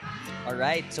All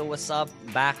right, so what's up?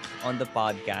 Back on the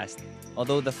podcast.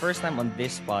 Although the first time on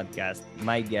this podcast,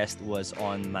 my guest was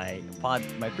on my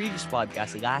previous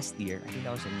podcast last year. I think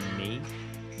that was in May,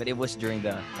 but it was during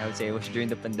the I would say it was during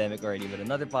the pandemic already. But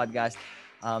another podcast,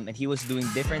 and he was doing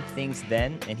different things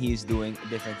then, and he is doing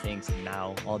different things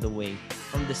now, all the way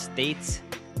from the States.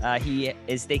 He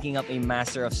is taking up a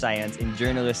Master of Science in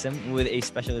Journalism with a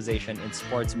specialization in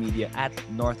sports media at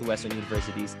Northwestern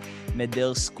University's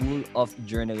Medill School of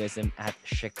Journalism at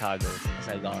Chicago.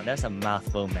 That's a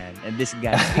mouthful, man. And this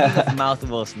guy, speaking of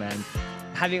mouthfuls, man,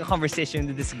 having a conversation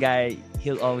with this guy,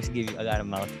 he'll always give you a lot of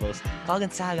mouthfuls. Colin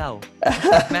Sagaw,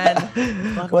 man,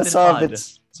 welcome What's to the up? pod.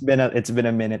 It's been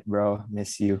a minute, bro.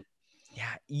 Miss you.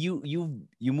 Yeah, you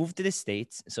moved to the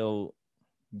States, so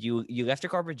you left your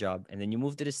corporate job and then you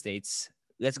moved to the States.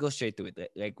 Let's go straight to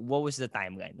it. Like, what was the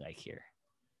timeline like here?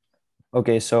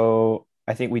 Okay, so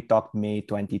I think we talked May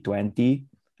 2020.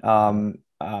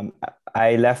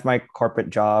 I left my corporate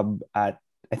job at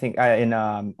I think in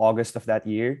August of that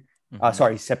year. Mhm.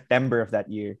 Sorry, September of that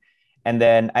year. And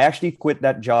then I actually quit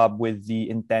that job with the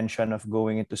intention of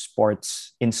going into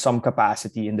sports in some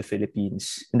capacity in the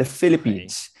Philippines. In the Okay.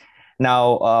 Philippines.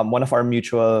 Now, one of our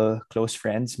mutual close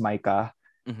friends, Micah,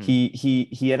 Mhm.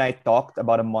 he and I talked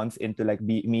about a month into like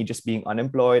me just being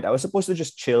unemployed. I was supposed to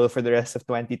just chill for the rest of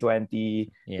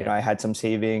 2020. Yeah. I had some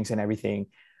savings and everything.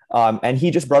 And he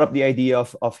just brought up the idea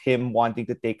of him wanting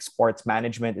to take sports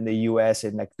management in the US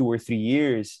in like 2 or 3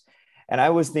 years. And I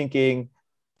was thinking,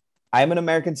 I'm an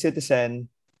American citizen.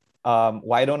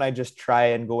 Why don't I just try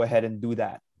and go ahead and do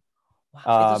that? Wow.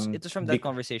 It Um, was from that bec-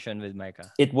 conversation with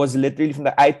Micah. it was literally from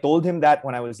that. I told him that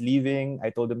when I was leaving. I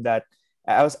told him that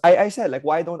I said, like,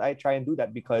 why don't I try and do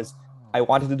that? Because Oh. I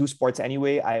wanted to do sports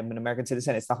anyway. I am an American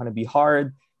citizen. It's not going to be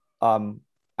hard. Um,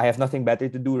 I have nothing better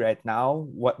to do right now.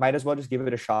 What might as well just give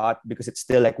it a shot because it's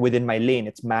still like within my lane.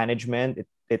 It's management.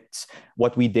 It's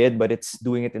what we did, but it's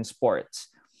doing it in sports.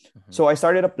 Mhm. So I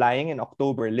started applying in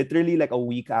October, literally like a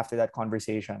week after that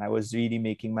conversation. I was really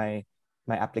making my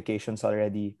applications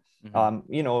already. Mhm.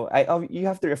 You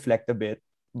have to reflect a bit,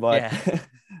 but Yeah.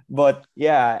 but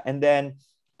yeah. And then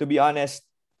to be honest,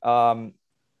 um,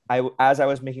 as I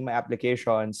was making my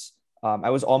applications, I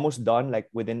was almost done like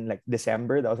within like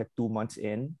December. That was like 2 months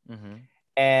in, Mhm.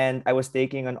 and I was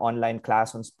taking an online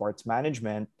class on sports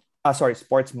management.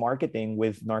 Sports marketing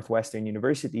with Northwestern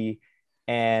University.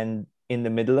 And in the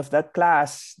middle of that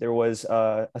class, there was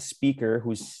a speaker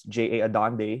who's J.A.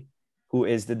 Adonde, who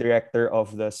is the director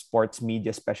of the sports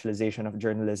media specialization of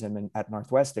journalism at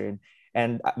Northwestern.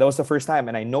 And that was the first time.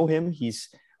 And I know him. He's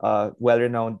a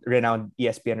renowned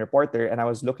ESPN reporter. And I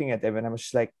was looking at him and I was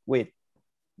just like, wait,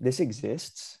 this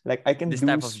exists? Like I can This do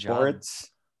type of job. sports.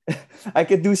 I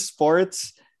can do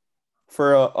sports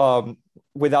for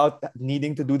without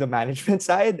needing to do the management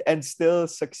side and still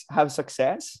have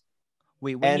success.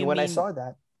 Wait, when And you when I mean saw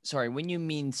that, sorry, when you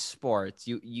mean sports,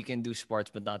 you can do sports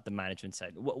but not the management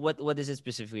side. What is it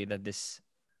specifically that this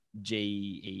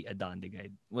J.A. Adonde guy?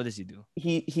 What does he do?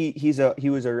 he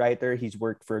was a writer. He's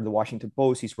worked for the Washington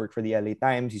Post. He's worked for the LA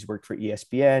Times. He's worked for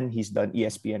ESPN. He's done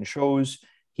ESPN shows.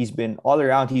 He's been all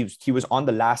around. He was on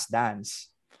The Last Dance.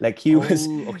 Like Oh,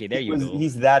 okay, there you go.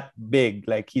 he's that big.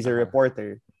 Like he's a Uh-huh.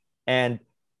 reporter, and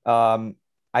I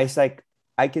was like,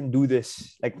 I can do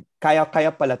this. Like kaya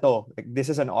pala to. Like this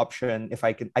is an option. If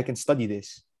I can study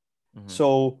this. Mhm.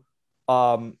 So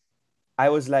um I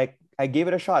was like, I gave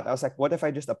it a shot. I was like, what if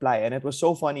I just apply? And it was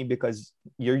so funny because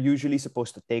you're usually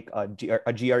supposed to take a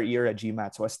GRE or a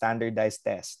GMAT, so a standardized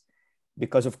test.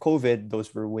 Because of COVID,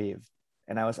 those were waived,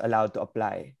 and I was allowed to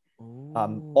apply.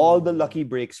 All the Oh. lucky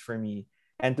breaks for me.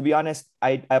 And to be honest,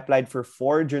 I applied for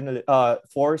four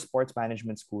sports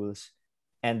management schools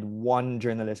and one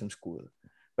journalism school.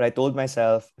 But I told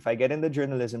myself, if I get in the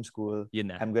journalism school,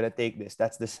 Yun na. I'm gonna take this.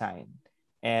 That's the sign.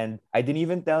 And I didn't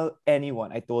even tell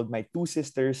anyone. I told my two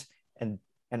sisters and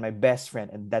and my best friend,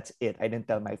 and that's it. I didn't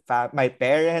tell my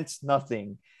parents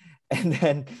nothing. And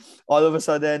then all of a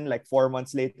sudden, like 4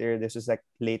 months later, this was like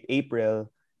late April,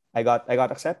 I got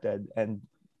accepted, and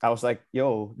I was like,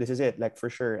 "Yo, this is it, like for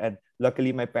sure." And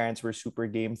luckily, my parents were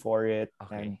super game for it, and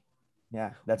Okay.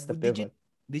 yeah, that's the Did you pivot.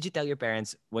 did you tell your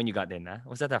parents when you got in?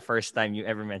 Was that the first time you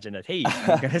ever mentioned that? Hey,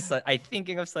 I'm gonna start. I'm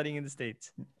thinking of studying in the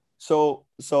States. So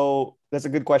that's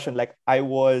a good question. Like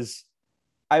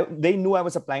they knew I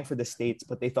was applying for the States,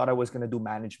 but they thought I was gonna do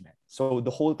management. So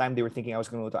the whole time they were thinking I was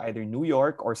gonna go to either New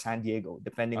York or San Diego,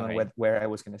 depending on Okay. where I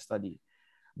was gonna study.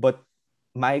 But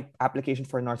my application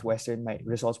for Northwestern, my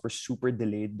results were super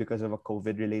delayed because of a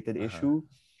COVID related Uh-huh. issue.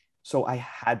 So I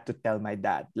had to tell my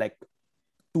dad like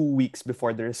 2 weeks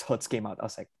before the results came out. I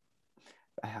was like,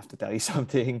 I have to tell you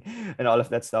something and all of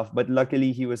that stuff. But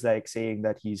luckily he was like saying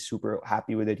that he's super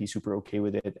happy with it, he's super okay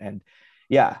with it. And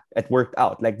yeah, it worked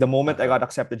out. Like the moment I Uh-huh. got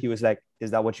accepted, he was like,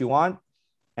 "Is that what you want?"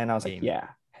 And I was like, Game.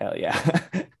 "Yeah, hell yeah."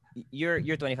 You're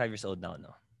 25 years old now,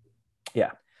 no?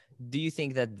 Yeah. Do you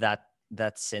think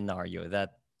that scenario,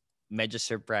 that medyo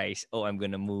surprise, oh, I'm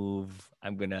gonna move,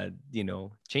 I'm gonna,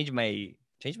 change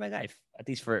my life, at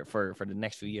least for the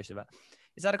next few years, diba?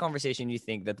 Is that a conversation you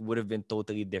think that would have been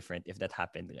totally different if that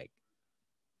happened like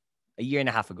a year and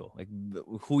a half ago, like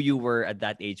who you were at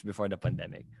that age before the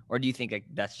pandemic? Or do you think like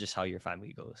that's just how your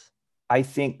family goes? I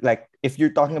think like if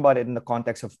you're talking about it in the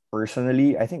context of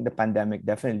personally, I think the pandemic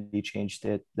definitely changed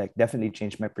it, like definitely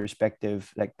changed my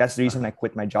perspective. Like that's the reason Uh-huh. I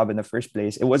quit my job in the first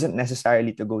place. It wasn't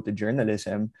necessarily to go to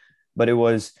journalism, but it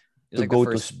was It was to like the go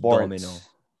to first domino. sports.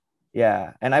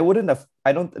 Yeah. And I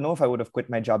don't know if I would have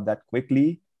quit my job that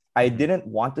quickly. I Mm-hmm. didn't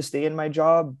want to stay in my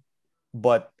job,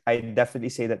 but I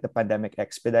definitely say that the pandemic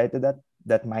expedited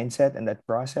that mindset and that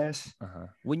process. Uh-huh.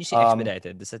 When you say Um,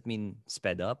 expedited, does that mean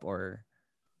sped up or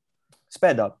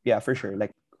Sped up, yeah, for sure.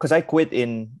 Like, because I quit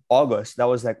in August.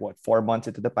 That was like what, 4 months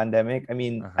into the pandemic. I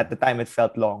mean, uh-huh. at the time it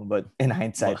felt long, but in Well,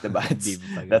 hindsight, diba, di it's ba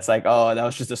pala? that's like, oh, that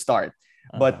was just a start.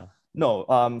 But Uh-huh.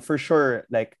 no, for sure,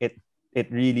 like it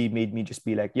really made me just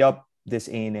be like, yup,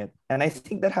 this ain't it. And I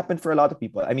think that happened for a lot of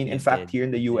people. I mean, in It fact, did. here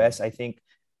in the It did. US, I think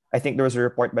there was a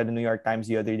report by the New York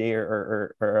Times the other day,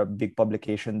 or a big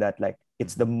publication, that like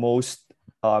it's the Mhm. most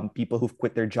people who've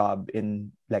quit their job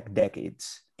in like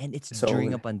decades. And it's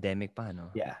during So a pandemic pa, no?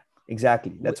 yeah,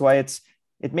 exactly. That's why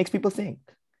it makes people think.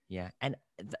 Yeah, and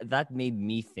that made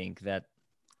me think that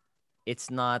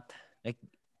it's not like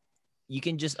you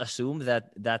can just assume that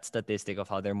that statistic of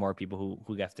how there are more people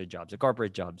who left their jobs, the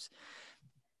corporate jobs,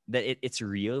 that it's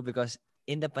real because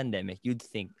in the pandemic, you'd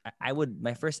think I would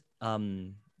my first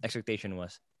expectation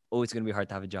was, oh, it's gonna be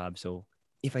hard to have a job. So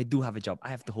if I do have a job, I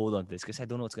have to hold on to this because I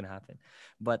don't know what's gonna happen.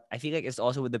 But I feel like it's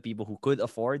also with the people who could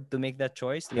afford to make that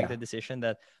choice, to make Yeah, the decision,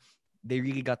 that they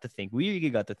really got to think. We really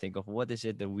got to think of what is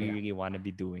it that we yeah, really want to be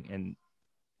doing. And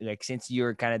like since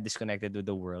you're kind of disconnected with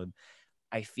the world,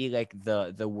 I feel like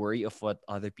the worry of what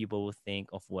other people will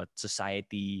think, of what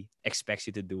society expects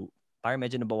you to do, parang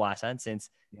medyo nabawasan since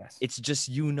yes, it's just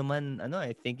you naman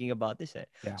thinking about this. Eh.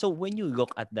 yeah. So when you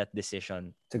look at that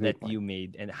decision It's a that great point. you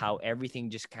made and how everything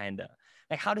just kind of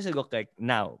like, how does it look like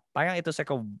now? Parang ito's like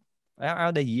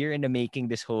around a year in the making,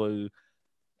 this whole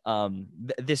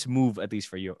this move, at least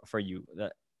for you.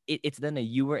 It's done.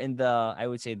 You were in the, I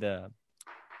would say, the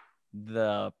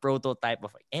prototype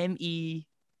of like ME,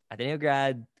 Ateneo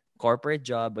grad, corporate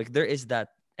job. Like there is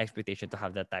that expectation to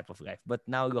have that type of life. But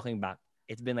now looking back,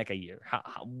 it's been like a year.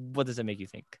 What does it make you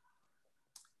think?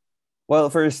 Well,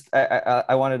 first,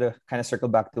 I wanted to kind of circle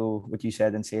back to what you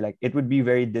said and say like it would be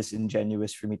very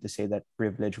disingenuous for me to say that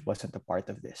privilege wasn't a part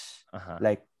of this. Uh huh.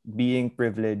 Like being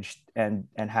privileged and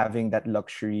having that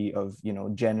luxury of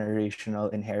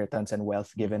generational inheritance and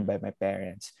wealth given Mm-hmm. by my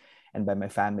parents and by my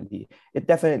family, it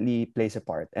definitely plays a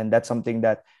part, and that's something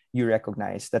that you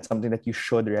recognize. That's something that you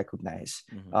should recognize.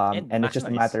 Mm-hmm. And And it's just a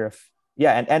maximize. matter of,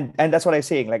 yeah, and that's what I'm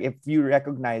saying. Like if you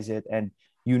recognize it and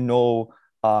you know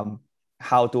um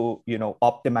how to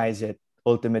optimize it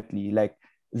ultimately, like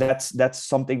that's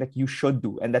something that you should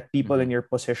do and that people Mm-hmm. in your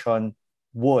position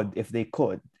would if they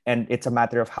could. And it's a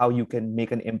matter of how you can make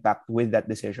an impact with that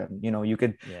decision. You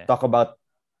could Yeah. talk about,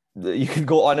 you could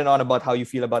go on and on about how you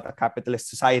feel about a capitalist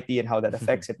society and how that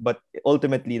affects it, but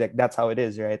ultimately, like, that's how it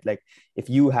is, right? Like if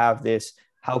you have this,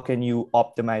 how can you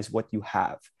optimize what you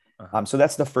have? Uh-huh. So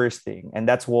that's the first thing, and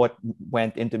that's what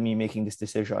went into me making this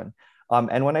decision.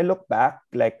 And when I look back,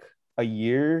 like a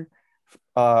year,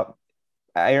 uh,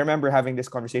 I remember having this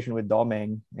conversation with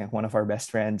Domeng, one of our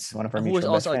best friends, one of our Who was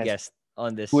mutual best also a friends, guest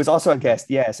on who this is also a show. guest.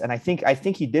 Yes, and I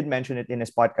think he did mention it in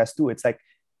his podcast too. It's like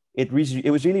it was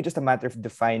really just a matter of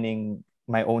defining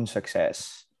my own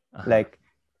success, Uh-huh. like,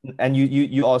 and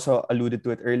you also alluded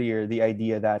to it earlier, the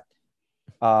idea that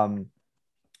um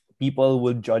people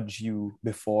will judge you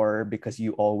before because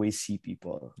you always see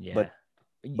people, Yeah.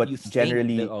 but You think they're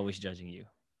generally, always judging you.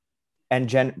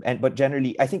 but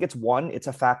generally, I think it's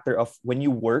a factor of when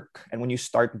you work and when you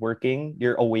start working,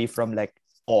 you're away from like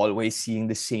always seeing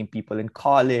the same people in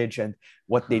college and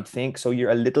what Uh-huh. they'd think, so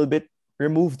you're a little bit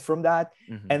removed from that.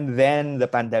 Mm-hmm. And then the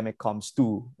pandemic comes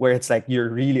too, where it's like you're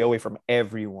really away from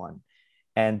everyone.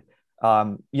 And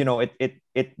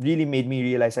it really made me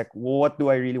realize, like, what do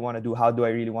I really want to do? How do I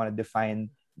really want to define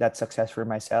that success for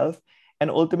myself? And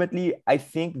ultimately, I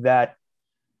think that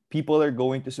people are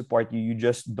going to support you.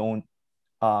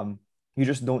 Um you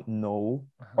just don't know,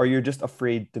 Uh-huh. or you're just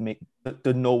afraid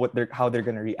to know how they're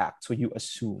going to react, so you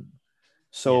assume.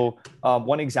 So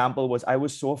one example was I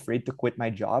was so afraid to quit my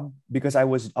job because I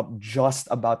was just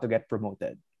about to get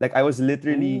promoted. Like I was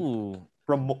literally Ooh,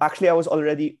 actually I was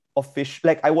already official,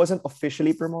 like I wasn't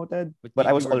officially promoted, but but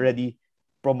I you was were already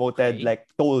promoted, okay. like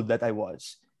told that I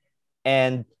was.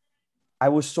 And I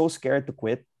was so scared to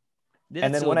quit. Did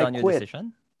And it then slow when I down your quit,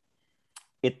 decision?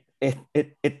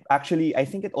 it actually, I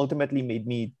think it ultimately made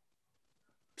me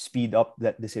speed up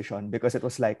that decision because it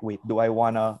was like, wait, do I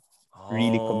wanna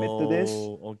really commit to this?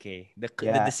 Oh, okay. The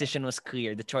Yeah. decision was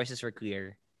clear. The choices were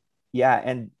clear. Yeah.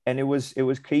 And it was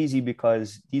crazy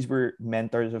because these were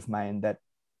mentors of mine that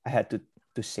I had to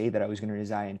say that I was gonna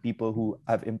resign. People who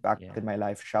have Yeah. impacted my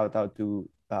life. Shout out to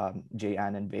Jay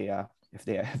Ann and Bea if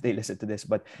they if they listen to this.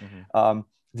 But Mm-hmm. um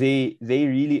they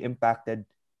really impacted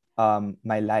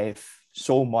my life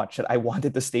so much that I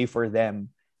wanted to stay for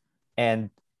them. And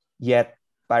yet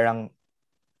parang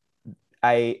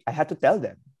I had to tell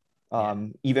them. Yeah.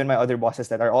 Even my other bosses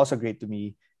that are also great to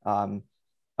me, um,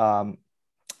 um,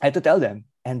 I had to tell them.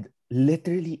 And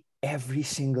literally every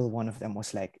single one of them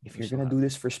was like, if We're you're so gonna do happy.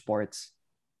 this for sports,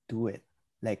 do it.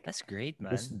 Like That's great,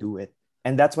 just man. do it.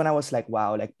 And that's when I was like,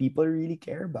 wow, like people really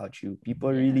care about you.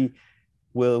 People Yeah. really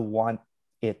will want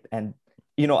it. And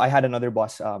I had another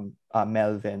boss,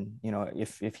 Melvin.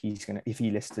 If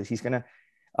he listens, he's gonna.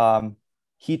 Um,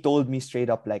 he told me straight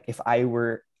up, like, if I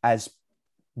were as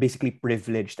basically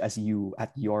privileged as you at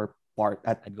your part,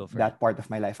 at I'd go for it. that part of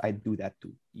my life, I'd do that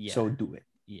too. Yeah. So do it.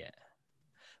 Yeah.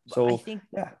 But So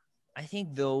yeah. I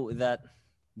think though that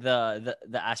the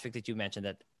aspect that you mentioned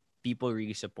that people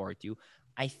really support you,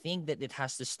 I think that it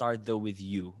has to start though with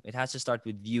you. It has to start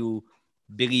with you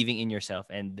believing in yourself,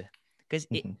 and because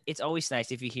Mhm. it's always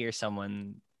nice if you hear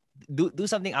someone do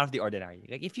something out of the ordinary.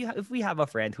 Like if we have a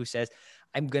friend who says,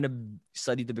 "I'm gonna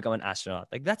study to become an astronaut,"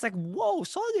 like that's like whoa,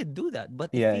 solid, do that.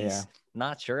 But if Yeah, yeah. he's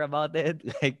not sure about it,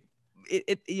 like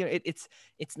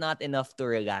it's not enough to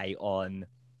rely on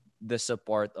the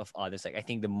support of others. Like I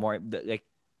think like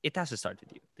it has to start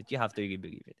with you. That you have to really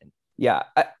believe it, and Yeah.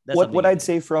 that's What something you I'd did.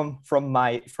 say from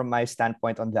my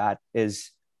standpoint on that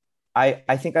is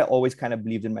I think I always kind of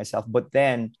believed in myself, but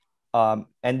then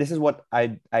and this is what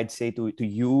I'd say to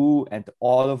you and to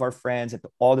all of our friends and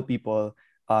to all the people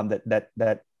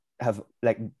that have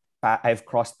like I've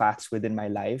crossed paths with in my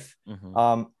life. Mm-hmm.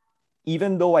 Um,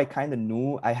 even though I kind of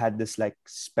knew I had this like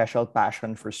special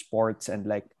passion for sports and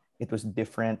like it was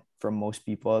different from most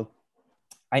people,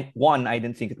 I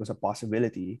didn't think it was a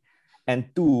possibility,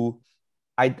 and two,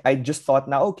 I just thought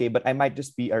now okay, but I might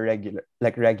just be a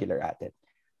regular at it.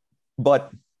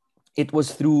 But it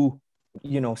was through,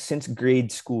 since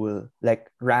grade school, like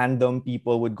random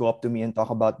people would go up to me and talk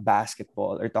about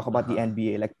basketball or talk about the Uh-huh.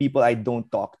 NBA, like people I don't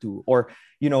talk to. Or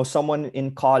someone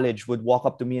in college would walk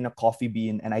up to me in a coffee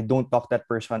bean and I don't talk to that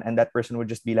person, and that person would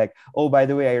just be like, oh, by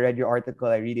the way, I read your article,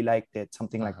 I really liked it,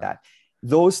 something like Uh-huh. that.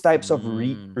 Those types of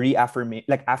Mm.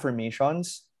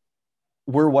 affirmations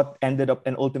were what ended up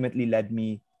and ultimately led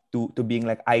me to being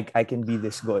like, I can be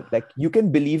this good. Like you can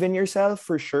believe in yourself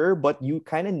for sure, but you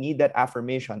kind of need that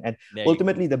affirmation. And There you go.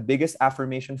 ultimately the biggest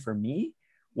affirmation for me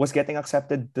was getting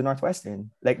accepted to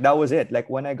Northwestern. Like that was it. Like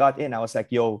when I got in, I was like,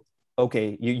 yo,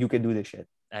 okay, you can do this shit.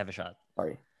 I have a shot.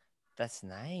 Sorry. That's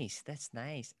nice. That's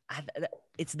nice.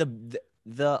 It's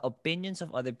the opinions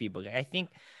of other people. Like, I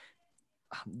think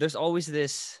there's always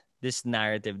this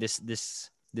narrative, this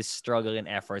struggle and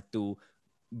effort to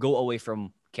go away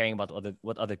from caring about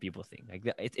what other people think. Like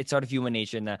it's sort of human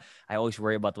nature. Na I always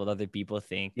worry about what other people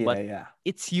think, Yeah, but yeah.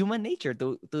 it's human nature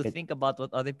to It think about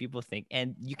what other people think,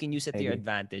 and you can use it I to your agree.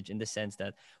 advantage in the sense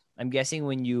that I'm guessing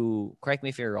when you correct me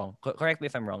if you're wrong, correct me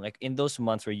if I'm wrong. Like in those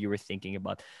months where you were thinking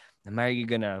about, am I really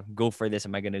gonna go for this?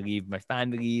 Am I gonna leave my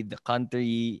family, the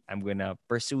country? I'm gonna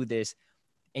pursue this,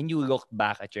 and you look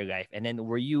back at your life, and then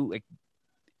were you like,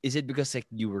 is it because like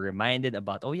you were reminded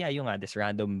about, oh yeah, yung nga, this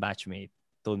random batchmate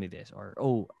told me this, or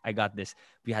oh, I got this,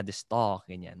 we had this talk,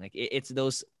 and yeah, like it's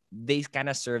those, they kind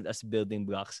of served as building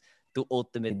blocks to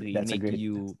ultimately That's a make great,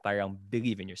 you parang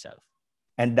believe in yourself.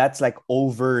 and that's like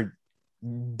over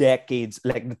decades,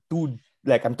 like the two,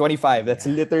 like I'm 25, that's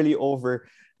Yeah. literally over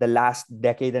the last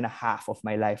decade and a half of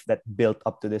my life that built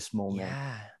up to this moment.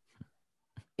 Yeah.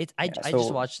 It Yeah. I just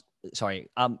So watched, sorry,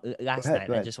 go last ahead, night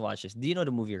go I ahead. just watched this. Do you know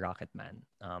the movie Rocket Man?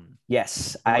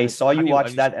 Yes, The one I that, saw you have watch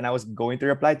you that and I was going to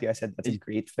reply to you. I said, that's a it,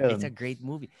 great it's a film. great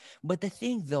movie. But the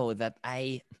thing though that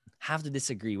I have to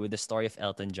disagree with the story of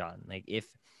Elton John. Like if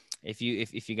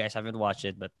you guys haven't watched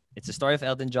it, but it's a story of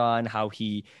Elton John, how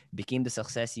he became the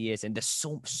success he is, and there's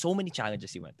so many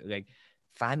challenges he went through. Like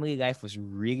family life was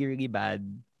really, really bad.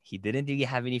 He didn't really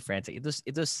have any friends. Like, it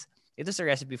was a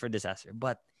recipe for disaster.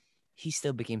 But he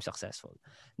still became successful.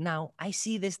 Now, I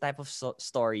see this type of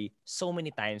story so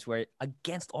many times where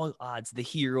against all odds, the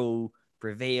hero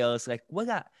prevails. Like,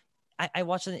 wala. I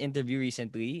watched an interview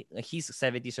recently. Like, he's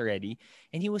 70s already,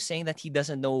 and he was saying that he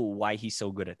doesn't know why he's so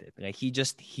good at it. Like, he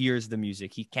just hears the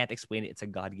music. He can't explain it. It's a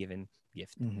God-given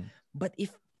gift. Mhm. But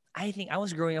if I think I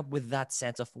was growing up with that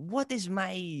sense of what is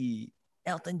my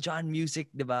Elton John music,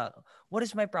 diba? What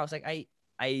is my prowess? Like,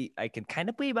 I can kind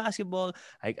of play basketball.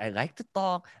 I like to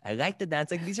talk. I like to dance.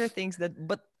 Like, these are things that,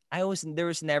 but there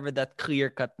was never that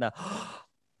clear cut na,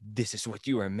 this is what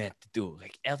you are meant to do.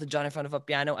 Like, Elton John in front of a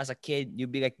piano as a kid,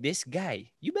 you'd be like, this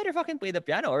guy, you better fucking play the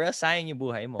piano or else sayang yung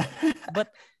buhay mo. But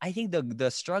I think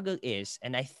the struggle is,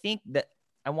 and I think that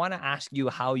I want to ask you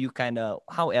how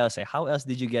else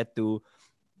did you get to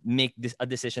make this a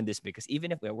decision this big? Because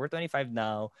even if we're 25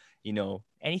 now,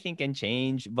 anything can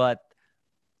change, but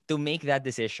to make that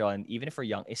decision, even if we're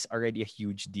young, is already a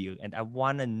huge deal. And I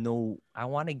want to know, I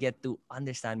want to get to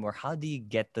understand more. How do you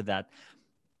get to that?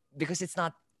 Because it's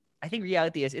not, I think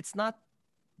reality is, it's not,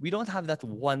 we don't have that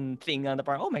one thing on the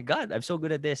part. Oh my God, I'm so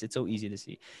good at this. It's so easy to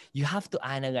see. You have to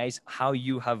analyze how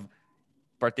you have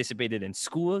participated in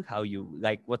school, how you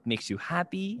like, what makes you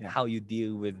happy, how you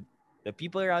deal with the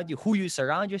people around you, who you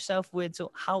surround yourself with.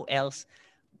 So how else,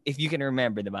 if you can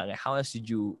remember the like, how else did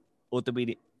you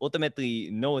ultimately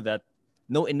know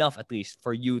enough at least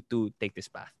for you to take this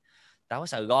path? That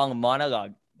was a long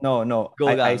monologue. No. Go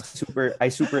lang. I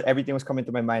super everything was coming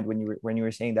to my mind when you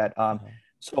were saying that.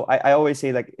 So I always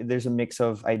say, like, there's a mix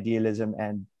of idealism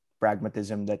and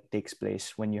pragmatism that takes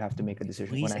place when you have to make a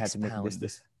decision. Please When I had to make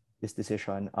expound. this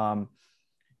decision.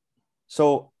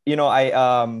 So you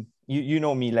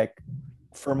know me, like,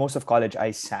 for most of college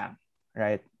I sang,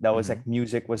 right? That was like,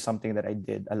 music was something that I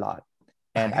did a lot.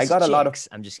 And I got a lot of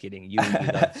I'm just kidding. You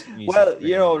love music.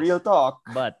 well, real talk.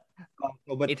 But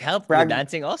but it helped with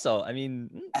dancing also. I mean,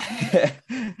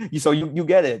 so you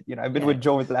get it. I've been Yeah. with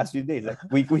Joe with the last few days. Like,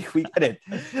 we get it.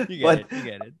 you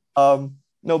get it.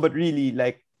 No, but really,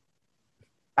 like,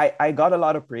 I got a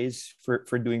lot of praise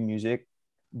for doing music,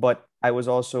 but I was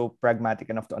also pragmatic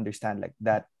enough to understand, like,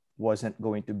 that wasn't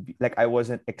going to be, like, I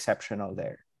wasn't exceptional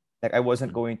there. Like, I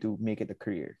wasn't going to make it a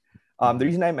career. The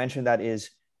reason I mentioned that is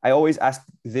I always ask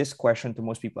this question to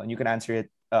most people, and you can answer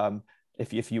it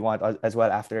if you want as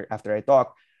well after I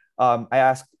talk. I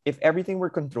ask, if everything were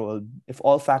controlled, if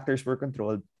all factors were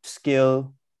controlled,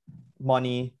 skill,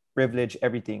 money, privilege,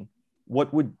 everything,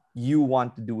 what would you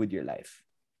want to do with your life?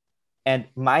 And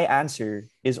my answer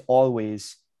is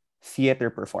always theater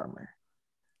performer.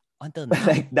 Until now.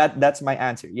 Like, that's my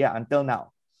answer. Yeah, until now.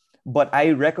 But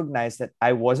I recognize that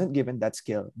I wasn't given that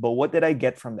skill. But what did I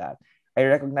get from that? I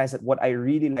recognize that what I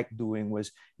really liked doing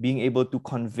was being able to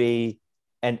convey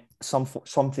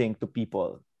something to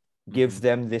people, give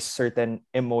them this certain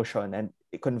emotion and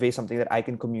convey something that I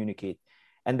can communicate,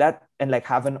 and like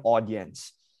have an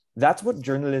audience. That's what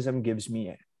journalism gives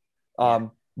me.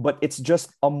 But it's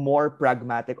just a more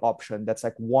pragmatic option that's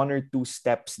like 1 or 2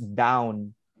 steps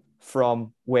down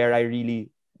from where I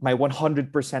really, my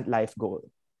 100% life goal.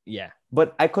 Yeah.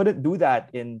 But I couldn't do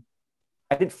that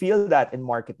I didn't feel that in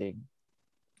marketing.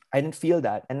 I didn't feel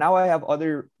that. And now I have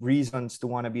other reasons to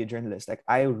want to be a journalist. Like,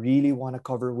 I really want to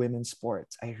cover women's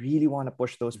sports. I really want to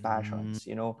push those passions,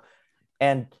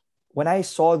 And when I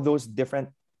saw those different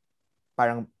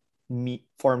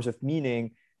forms of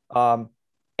meaning,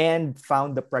 and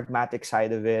found the pragmatic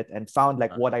side of it, and found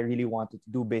like what I really wanted to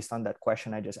do based on that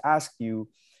question I just asked you,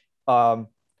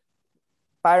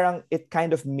 parang it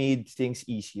kind of made things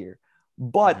easier.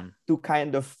 But to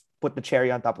kind of put the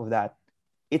cherry on top of that,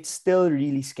 it's still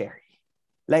really scary.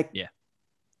 Like,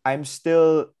 I'm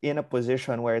still in a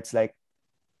position where it's like,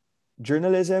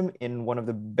 journalism in one of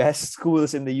the best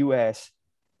schools in the US,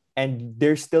 and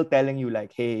they're still telling you,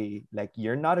 like, hey, like,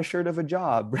 you're not assured of a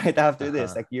job right after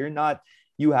this. Like,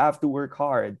 you have to work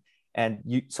hard.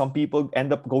 And some people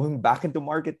end up going back into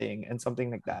marketing and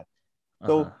something like that.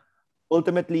 So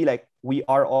ultimately, like, we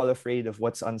are all afraid of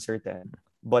what's uncertain.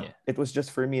 But it was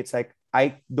just, for me, it's like,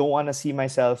 I don't want to see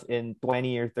myself in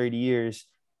 20 or 30 years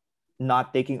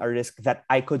not taking a risk that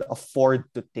I could afford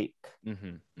to take.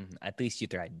 At least you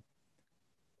tried.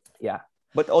 Yeah.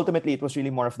 But ultimately, it was really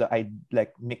more of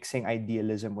like mixing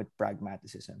idealism with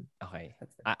pragmatism. Okay.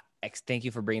 Thank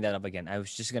you for bringing that up again. I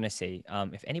was just going to say,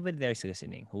 if anybody there is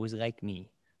listening who is like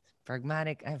me,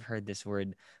 pragmatic, I've heard this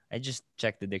word. I just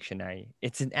checked the dictionary.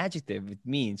 It's an adjective. Which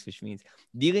means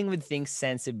dealing with things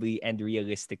sensibly and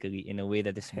realistically in a way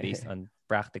that is based on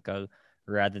practical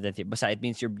rather than besides, it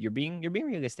means you're being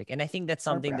realistic. And I think that's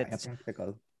something that's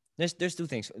practical. There's 2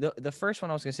 things. The first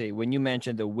one I was gonna say, when you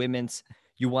mentioned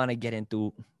you want to get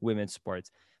into women's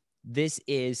sports, this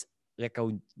is like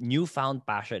a newfound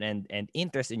passion and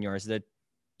interest in yours that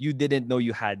you didn't know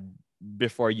you had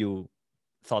before you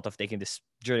thought of taking this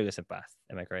journalism path.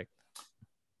 Am I correct?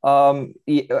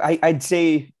 I'd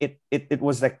say it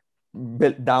was like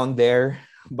built down there,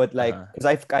 but like Uh-huh.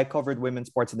 because I covered women's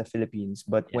sports in the Philippines,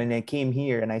 but Yeah. when I came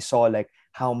here and I saw like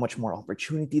how much more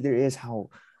opportunity there is, how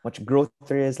much growth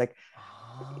there is, like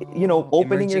Oh,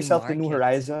 opening emerging yourself to new market.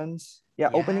 horizons. Yeah,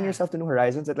 opening Yeah. yourself to new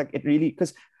horizons. It really,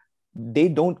 because they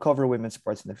don't cover women's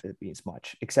sports in the Philippines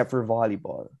much, except for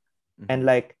volleyball. Mm-hmm. And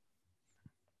like,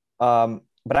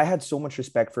 but I had so much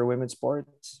respect for women's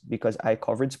sports because I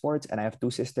covered sports and I have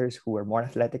two sisters who are more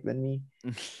athletic than me.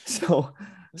 So,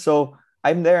 so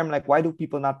I'm there. I'm like, why do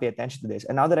people not pay attention to this?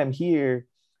 And now that I'm here,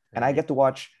 and I Right. get to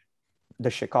watch the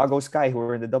Chicago Sky, who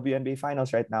are in the WNBA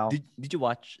finals right now. Did you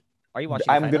watch? Are you watching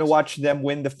the I'm gonna finals? watch them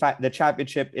win the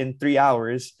championship in 3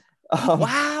 hours. Um,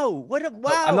 Wow! What a no,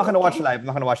 I'm wow! not gonna watch Okay. live. I'm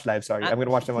not gonna watch live. Sorry, Ah, I'm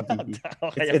gonna watch them on TV.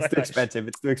 okay, It's okay, too okay. expensive.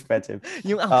 It's too expensive.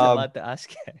 Yung I was Um, about to ask.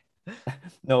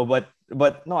 no, but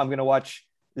no, I'm gonna watch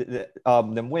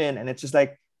them win, and it's just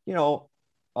like you know,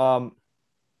 um,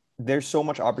 there's so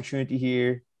much opportunity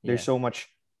here. There's Yeah. so much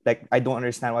like I don't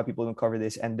understand why people don't cover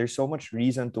this, and there's so much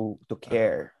reason to Uh-huh.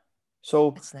 care.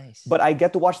 So, That's nice. but I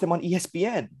get to watch them on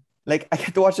ESPN. Like I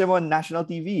get to watch them on national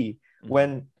TV Mm-hmm. when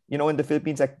in the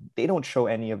Philippines, like they don't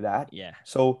show any of that. Yeah.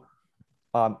 So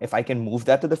if I can move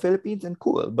that to the Philippines, then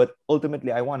cool. But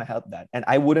ultimately, I want to help that, and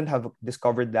I wouldn't have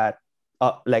discovered that,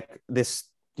 like this,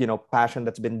 passion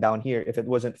that's been down here if it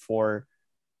wasn't for,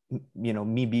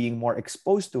 me being more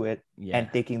exposed to it Yeah. and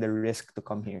taking the risk to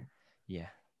come here. Yeah.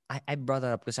 I brought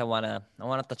that up because I wanna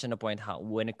touch on the point how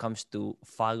when it comes to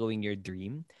following your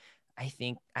dream, I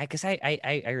think I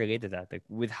relate to that. Like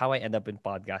with how I end up in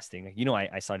podcasting.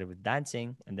 Like, I started with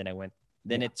dancing and then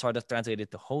then Yeah, it sort of translated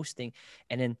to hosting.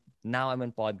 And then now I'm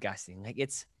in podcasting. Like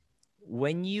it's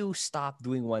when you stop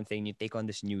doing one thing, you take on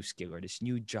this new skill or this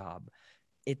new job,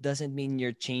 it doesn't mean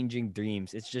you're changing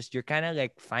dreams. It's just you're kind of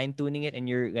like fine tuning it, and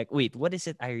you're like, wait, what is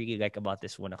it I really like about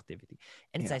this one activity?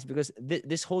 And it's yeah, nice because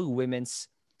this whole women's,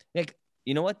 like,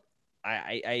 you know what?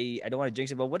 I don't want to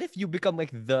jinx it, but what if you become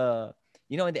like in the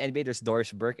NBA there's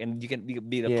Doris Burke, and you can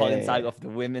be the Colin Sag yeah, of the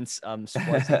women's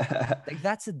sports. yeah. Like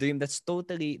that's a dream. That's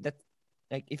totally that.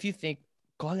 Like if you think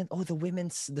Colin, oh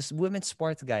this women's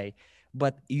sports guy,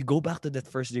 but you go back to that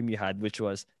first dream you had, which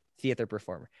was theater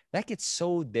performer. Like it's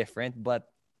so different, but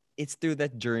it's through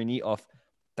that journey of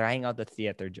trying out the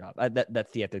theater job,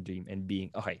 that theater dream, and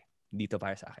being okay, dito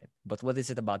para sa akin. But what is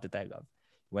it about that I love?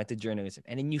 Went to journalism,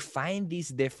 and then you find these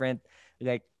different,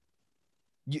 like,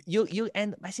 you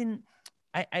end as in,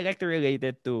 I like to relate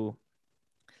it to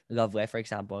love life, for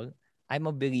example. I'm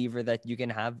a believer that you can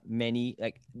have many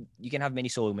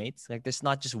soulmates. Like there's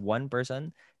not just one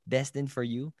person destined for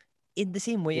you. In the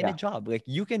same way in a Yeah, job, like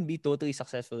you can be totally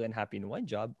successful and happy in one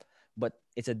job, but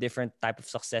it's a different type of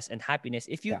success and happiness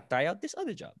if you yeah, try out this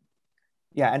other job.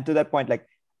 yeah. And to that point, like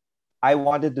I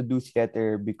wanted to do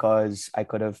theater because I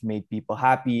could have made people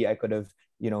happy. I could have,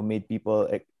 made people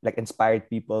like inspired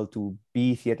people to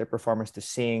be theater performers, to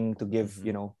sing, to give,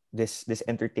 Mm-hmm. this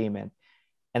entertainment.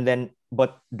 And then,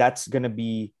 but that's gonna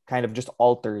be kind of just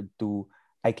altered to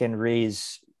I can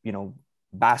raise,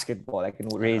 basketball. I can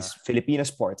Uh-huh. raise Filipino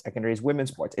sports. I can raise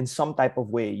women's sports in some type of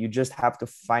way. You just have to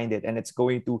find it, and it's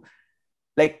going to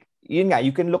like yun nga, you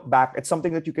can look back. It's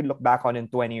something that you can look back on in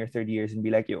 20 or 30 years and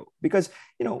be like, yo, because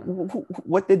Uh-huh.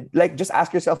 what did, like, just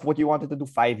ask yourself what you wanted to do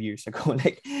 5 years ago.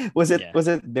 Like, was it Yeah. was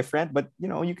it different? But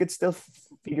you could still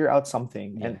figure out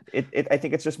something. Yeah. And it I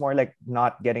think it's just more like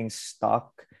not getting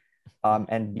stuck,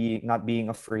 and not being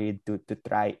afraid to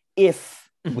try, if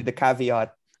with the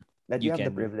caveat that You you have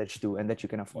the can privilege to and that you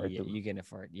can afford Yeah, to. you can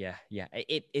afford. Yeah, yeah.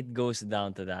 It goes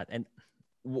down to that. And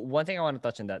one thing I want to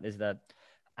touch on that is that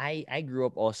I grew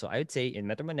up also. I would say in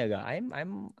Metro Manila,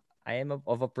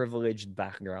 of a privileged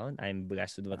background. I'm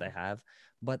blessed with what I have,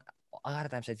 but a lot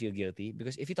of times I feel guilty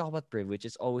because if you talk about privilege,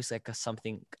 it's always like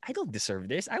something I don't deserve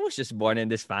this. I was just born in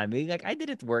this family. Like I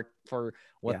didn't work for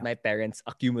what Yeah, my parents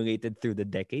accumulated through the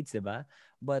decades, diba?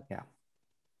 But yeah,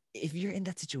 if you're in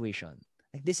that situation,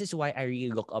 like this is why I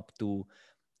really look up to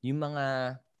yung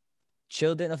mga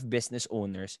children of business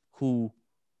owners who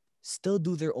still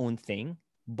do their own thing,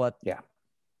 but yeah,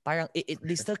 parang for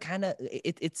they sure. still kind of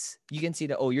it's you can see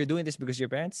that, oh, you're doing this because your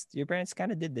parents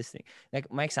kind of did this thing. Like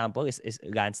my example is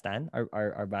Lanstan,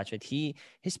 our batchmate.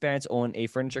 His parents own a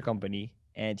furniture company,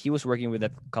 and he was working with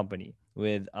that company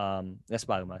with Las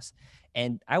Palmas.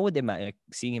 And I would imagine, like,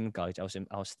 seeing him in college, I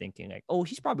was thinking like, oh,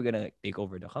 he's probably gonna like, take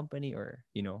over the company, or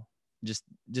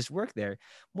just work there.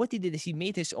 What he did is he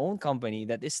made his own company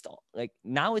that is like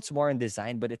now it's more in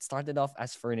design, but it started off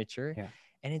as furniture, Yeah.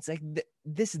 and it's like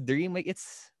this dream. Like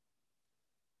it's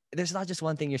there's not just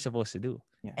one thing you're supposed to do.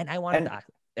 Yeah. And I wanted to And ask.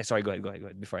 Sorry, go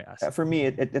ahead. Before I ask. for me,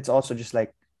 it's also just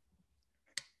like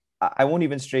I won't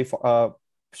even stray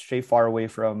far away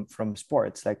from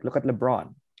sports. Like look at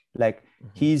LeBron. Like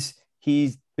Mhm.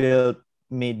 he's built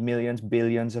made millions,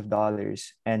 billions of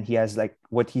dollars, and he has like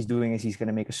what he's doing is he's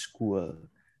gonna make a school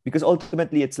because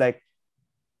ultimately it's like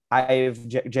I've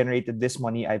generated this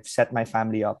money, I've set my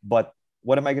family up, but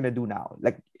what am I gonna do now?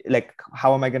 Like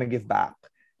how am I gonna give back?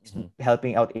 Mhm.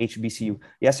 Helping out HBCU.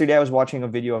 Yesterday, I was watching a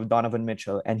video of Donovan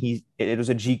Mitchell, and it was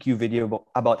a GQ video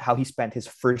about how he spent his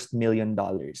first $1 million.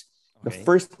 The Okay.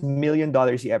 first $1 million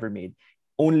he ever made.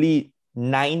 Only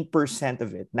 9%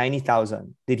 of it,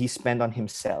 90,000, did he spend on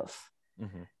himself.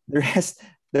 Mhm. The rest,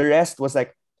 the rest was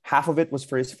like half of it was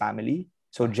for his family,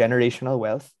 so Okay. generational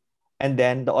wealth, and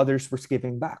then the others was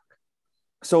giving back.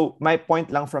 So my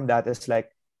point lang from that is like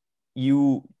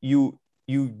you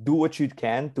do what you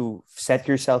can to set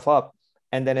yourself up,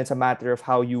 and then it's a matter of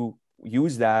how you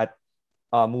use that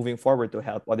moving forward to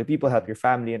help other people, help Mhm. your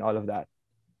family, and all of that.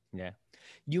 Yeah.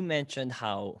 You mentioned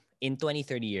how in 20,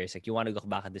 30 years, like you want to look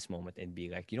back at this moment and be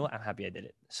like, you know what, I'm happy I did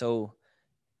it. So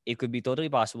it could be totally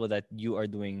possible that you are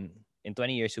doing in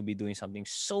 20 years, you'll be doing something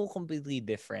so completely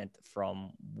different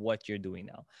from what you're doing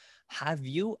now. Have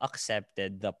you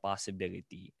accepted the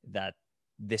possibility that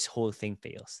this whole thing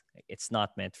fails? Like, it's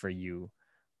not meant for you.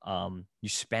 You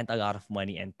spent a lot of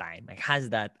money and time. Like,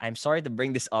 has that? I'm sorry to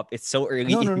bring this up. It's so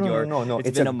early No, no, in no, no, your. no, no.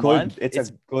 It's been a month. It's a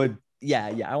It's good yeah.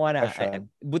 I wanna. question.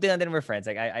 Buti na din we're friends.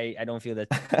 Like, I don't feel that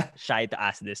shy to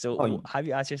ask this. So, Oh, have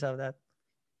you asked yourself that?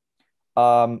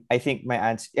 I think my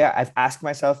answer, yeah, I've asked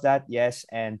myself that, yes,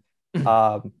 and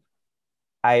um,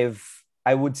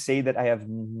 I would say that I have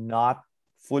not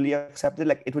fully accepted.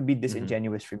 Like it would be Mhm.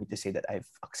 disingenuous for me to say that I've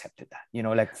accepted that.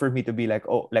 Like for me to be like,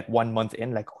 oh, like 1 month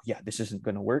in, like, oh yeah, this isn't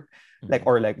gonna work, like Mhm.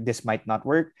 or like this might not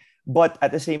work. But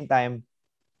at the same time,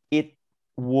 it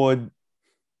would.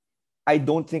 I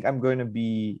don't think I'm going to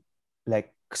be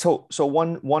like so. So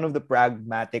one of the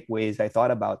pragmatic ways I thought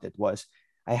about it was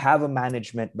I have a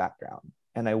management background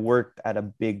and I worked at a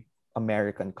big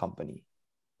American company,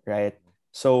 right?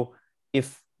 So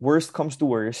if worst comes to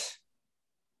worst,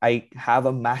 I have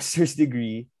a master's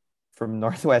degree from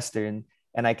Northwestern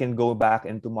and I can go back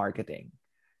into marketing.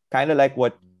 Kind of like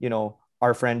what,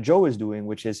 our friend Joe is doing,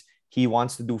 which is he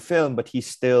wants to do film, but he's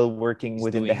still working He's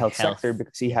within the doing health sector health.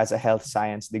 because he Yeah. has a health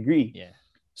science degree. Yeah.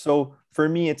 So for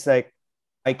me, it's like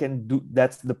I can do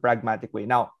that's the pragmatic way.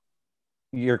 Now,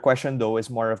 your question though is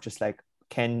more of just like,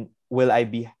 will I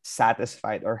be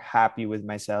satisfied or happy with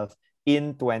myself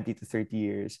in 20 to 30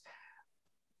 years?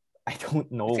 I don't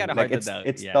It's know. kind of Like hard to it's doubt.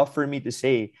 it's Yeah. tough for me to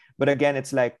say. But again,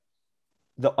 it's like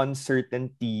the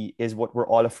uncertainty is what we're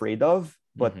all afraid of.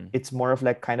 But Mm-hmm. it's more of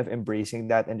like kind of embracing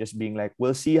that and just being like,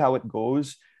 we'll see how it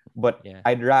goes. But Yeah.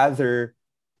 I'd rather,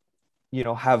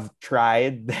 have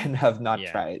tried than have not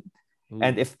Yeah. tried.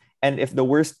 And Ooh. if the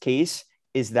worst case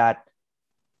is that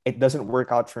it doesn't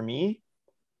work out for me,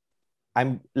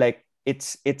 I'm like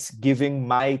it's giving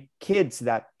my kids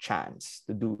that chance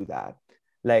to do that.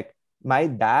 Like my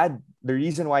dad, the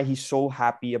reason why he's so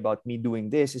happy about me doing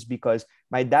this is because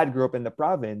my dad grew up in the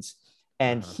province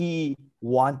and Uh-huh. he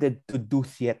wanted to do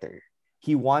theater.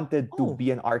 He wanted to Oh. be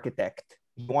an architect.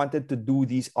 He wanted to do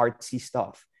these artsy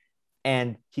stuff.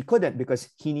 And he couldn't because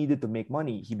he needed to make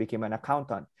money. He became an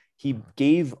accountant. He Uh-huh.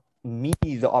 gave me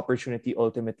the opportunity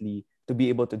ultimately to be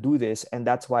able to do this. And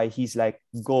that's why he's like,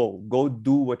 go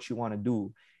do what you want to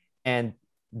do. And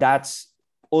that's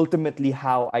ultimately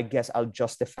how I guess I'll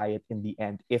justify it in the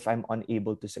end if I'm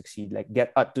unable to succeed, like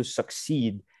get to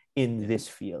succeed in Yeah. this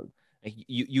field. Like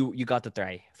you got to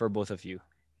try for both of you.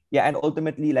 Yeah, and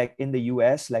ultimately, like in the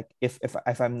US, like if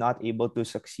I'm not able to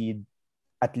succeed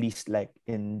at least like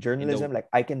in In the journalism, like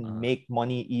I can uh make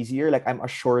money easier. Like I'm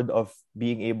assured of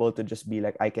being able to just be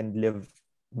like I can live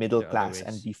middle there are other class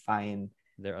and ways. be fine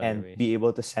There are other and ways. be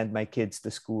able to send my kids to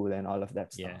school and all of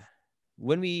that Yeah. stuff.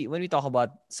 When we talk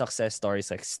about success stories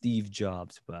like Steve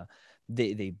Jobs, but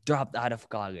they dropped out of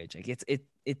college. Like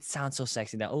it sounds so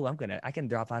sexy that I can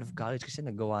drop out of college kasi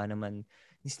nagawa naman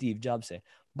ni Steve Jobs eh.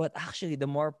 But actually the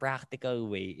more practical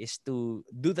way is to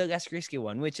do the less risky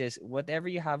one, which is whatever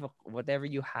you have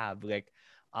like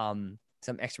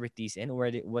some expertise in or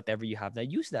whatever you have, that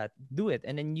use that, do it,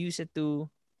 and then use it to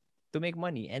make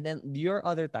money. And then your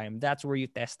other time, that's where you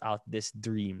test out this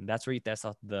dream. That's where you test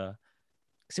out the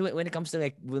so when it comes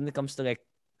to like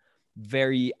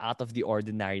very out of the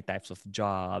ordinary types of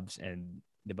jobs and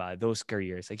diba? Those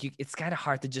careers. Like it's kind of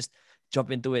hard to just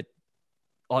jump into it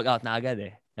all out na agad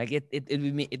eh. Like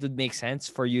it would make sense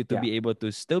for you to Yeah. be able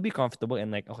to still be comfortable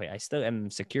and like, okay, I still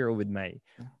am secure with my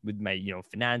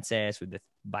finances, with the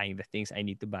buying the things I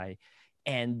need to buy,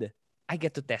 and I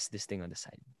get to test this thing on the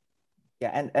side.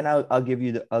 Yeah, and I'll give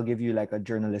you like a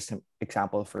journalistic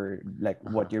example for like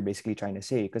Uh-huh. what you're basically trying to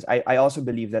say, because I also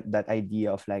believe that that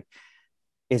idea of like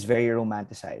is very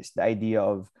romanticized. The idea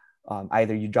of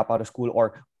either you drop out of school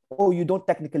or oh, you don't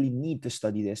technically need to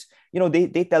study this.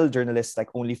 They tell journalists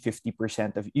like only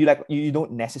 50% of you, like you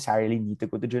don't necessarily need to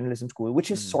go to journalism school,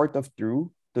 which is Mhm. sort of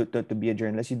true. To be a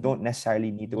journalist, you don't necessarily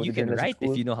need to go You to can journalism write if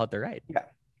school. you know how to write. Yeah,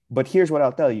 but here's what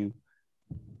I'll tell you: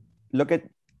 look at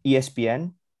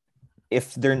ESPN.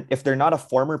 If they're not a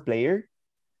former player,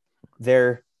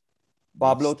 they're They've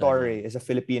Pablo Torre studied. is a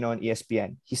Filipino on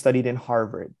ESPN. He studied in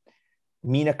Harvard.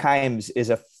 Mina Kimes is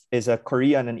a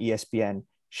Korean on ESPN.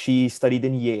 She studied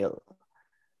in Yale.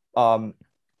 Um,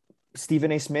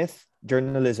 Stephen A. Smith,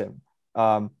 journalism.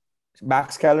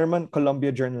 Max Kellerman,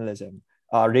 Columbia journalism.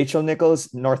 Rachel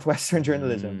Nichols, Northwestern Mm.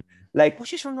 journalism. Like, Oh,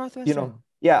 she's from Northwestern.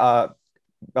 yeah.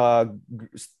 Uh,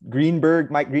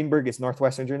 Mike Greenberg is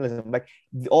Northwestern journalism. Like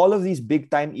all of these big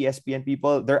time ESPN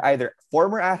people, they're either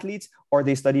former athletes or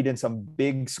they studied in some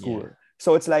big Yeah. school.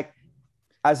 So it's like,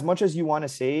 as much as you want to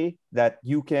say that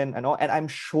you can, and I'm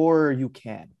sure you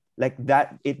can, like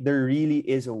that, there really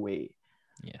is a way,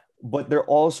 Yeah. but there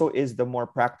also is the more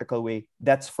practical way.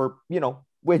 That's for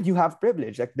when you have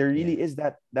privilege. Like there Yeah. really is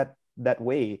that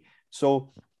way.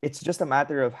 So it's just a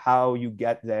matter of how you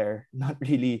get there, not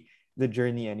really the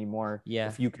journey anymore. Yeah.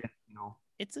 If you can,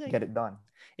 It's like get it done.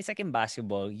 it's like in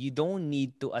basketball, you don't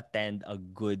need to attend a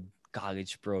good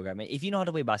college program. And if you know how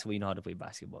to play basketball, you know how to play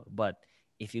basketball. But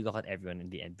if you look at everyone in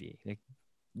the NBA, like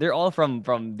they're all from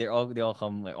they all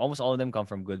come like almost all of them come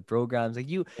from good programs. Like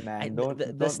you, Hey I man, the, don't the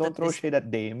don't don't throw statist. shade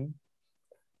at Dame.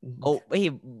 Oh, hey,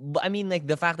 but I mean like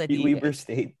the fact that he, Weber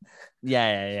State.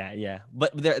 yeah.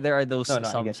 But there are those No, no,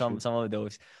 I get you. some of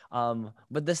those.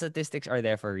 But the statistics are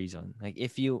there for a reason. Like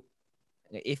if you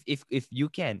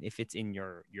can, if it's in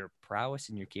your prowess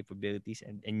and your capabilities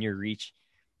and your reach,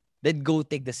 then go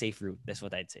take the safe route. That's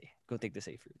what I'd say. Go take the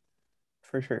safe route.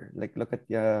 For sure. Like look at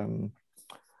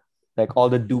like all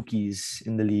the Dookies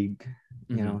in the league.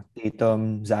 Mm-hmm.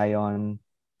 Tatum, Zion,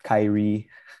 Kyrie.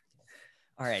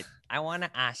 All right. I want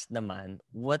to ask naman,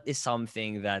 what is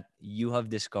something that you have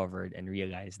discovered and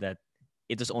realized that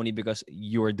it was only because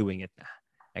you were doing it na?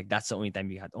 Like that's the only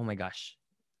time you had, oh my gosh,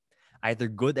 either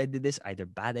good I did this, either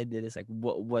bad I did this. Like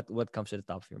what comes to the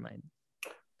top of your mind?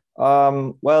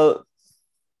 Well,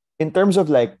 in terms of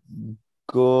like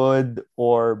good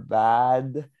or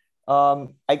bad,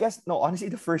 I guess no, honestly,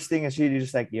 the first thing is really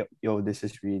just like, yo, this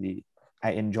is really,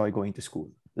 I enjoy going to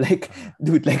school. Like, Uh-huh.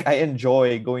 dude, like I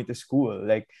enjoy going to school.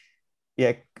 Like,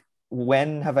 yeah,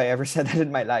 when have I ever said that in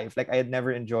my life? Like I had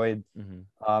never enjoyed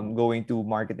Mm-hmm. going to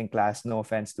marketing class. No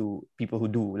offense to people who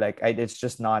do. Like it's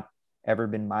just not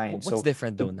ever been mine. What's So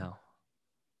different though to, now?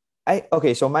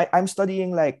 okay, so I'm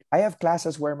studying, like I have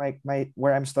classes where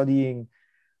where I'm studying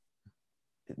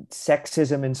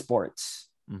sexism in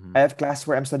sports. Mm-hmm. I have class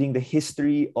where I'm studying the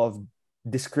history of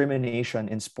discrimination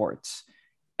in sports.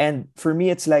 And for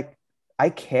me, it's like I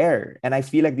care and I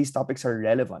feel like these topics are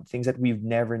relevant, things that we've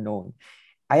never known.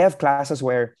 I have classes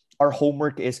where our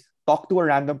homework is talk to a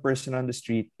random person on the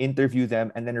street, interview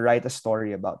them, and then write a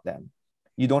story about them.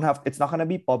 You don't have, it's not going to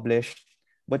be published,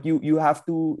 but you have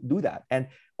to do that.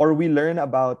 And or we learn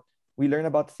about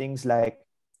things like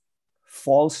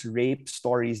false rape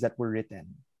stories that were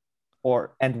written,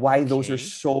 or and why Okay. those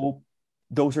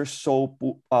are so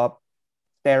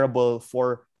terrible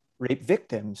for rape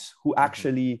victims who Mm-hmm.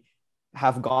 actually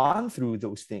have gone through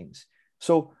those things.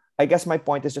 So I guess my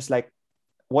point is just like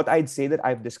what I'd say that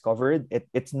I've discovered,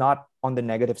 it's not on the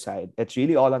negative side. It's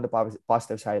really all on the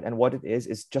positive side. And what it is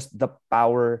just the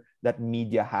power that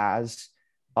media has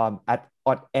at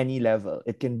any level.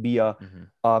 It can be a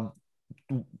Mm-hmm.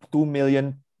 2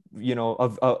 million,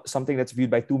 of something that's viewed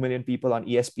by 2 million people on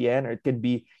ESPN, or it could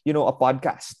be, a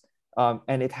podcast.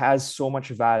 And it has so much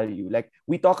value. Like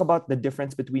we talk about the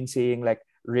difference between saying like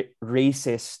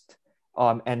racist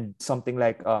and something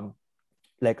like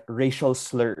racial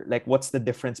slur. Like what's the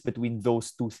difference between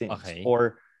those two things? Okay.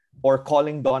 Or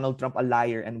calling Donald Trump a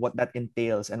liar and what that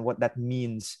entails and what that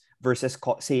means versus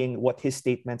saying what his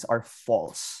statements are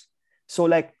false. So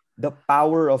like the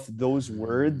power of those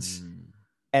words Mm.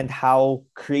 and how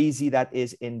crazy that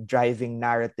is in driving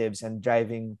narratives and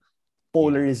driving Yeah.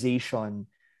 polarization,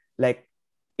 like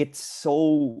it's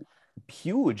so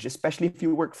huge, especially if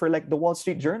you work for like the Wall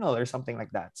Street Journal or something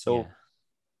like that. So Yeah.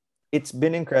 it's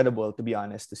been incredible, to be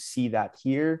honest, to see that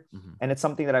here. Mhm. And it's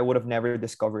something that I would have never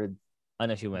discovered.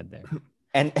 Unless you went there.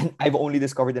 And I've only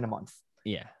discovered in a month.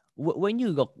 Yeah. When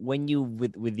you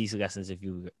with these lessons that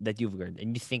you've learned,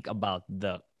 and you think about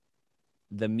the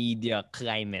media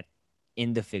climate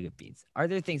in the Philippines, are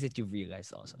there things that you've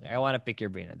realized also? I want to pick your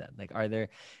brain on that. Like, are there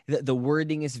the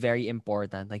wording is very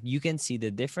important. Like, you can see the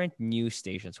different news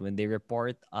stations when they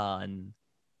report on,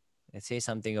 let's say,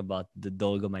 something about the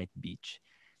Dolomite Beach.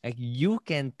 Like, you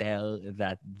can tell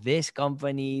that this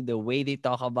company, the way they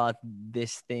talk about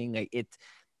this thing, like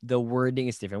the wording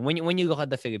is different. When you look at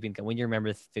the Philippine, when you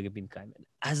remember the Philippine climate,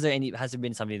 has there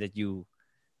been something that you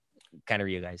kind of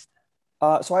realized?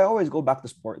 So I always go back to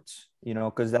sports,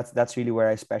 because that's really where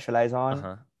I specialize Uh on.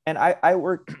 huh. And I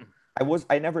work,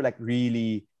 I never like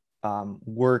really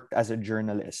worked as a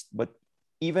journalist, but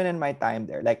even in my time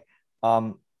there, like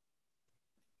um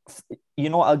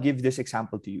I'll give this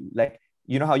example to you. Like,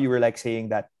 how you were like saying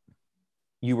that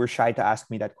you were shy to ask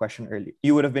me that question earlier.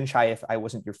 You would have been shy if I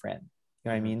wasn't your friend. You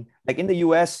know what I mean? Like in the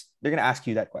US, they're gonna ask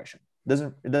you that question. It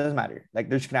doesn't matter. Like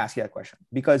they're just gonna ask you that question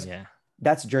because Yeah.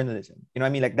 that's journalism. You know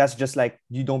what I mean? Like that's just like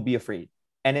you don't be afraid.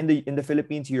 And in the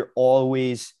Philippines, you're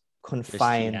always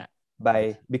confined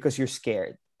Yeah. because you're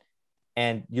scared.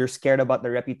 And you're scared about the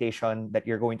reputation that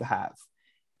you're going to have.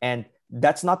 And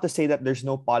that's not to say that there's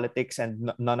no politics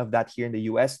and none of that here in the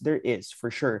US. There is, for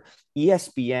sure.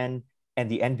 ESPN and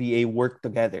the NBA work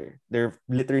together. They're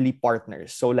literally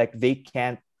partners. So like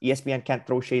ESPN can't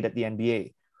throw shade at the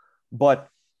NBA. But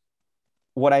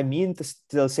what I mean to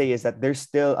still say is that there's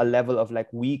still a level of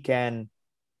like we can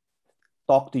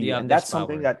talk to you. Yeah, And there's that's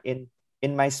something power. that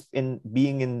in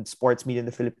being in sports media in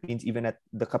the Philippines, even at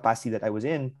the capacity that I was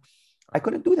in, I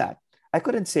couldn't do that. I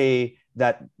couldn't say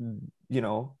that,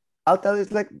 I'll tell you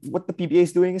like what the PBA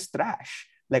is doing is trash.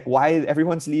 Like why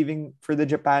everyone's leaving for the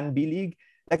Japan B League.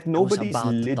 Like I was nobody's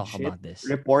about to talk about this.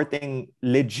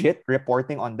 legit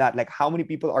reporting on that. Like how many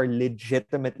people are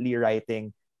legitimately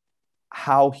writing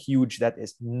how huge that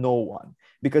is? No one,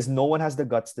 because no one has the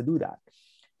guts to do that.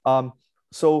 Um,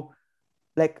 so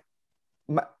like,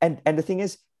 and the thing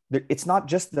is, it's not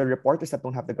just the reporters that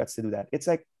don't have the guts to do that. It's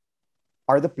like,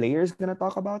 are the players gonna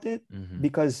talk about it? Mm-hmm.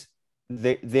 Because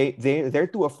they're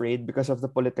too afraid because of the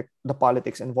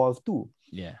politics involved too.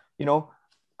 Yeah.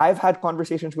 I've had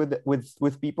conversations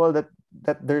with people that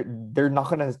they're not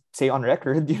gonna say on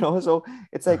record. So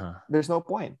it's like Uh-huh. there's no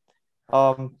point.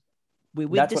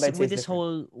 That's what I'd say is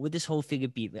different. With this whole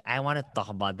Philippine, I want to talk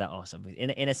about that also.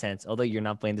 In a sense, although you're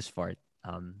not playing the sport,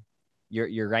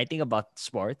 you're writing about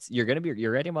sports. You're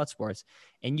writing about sports,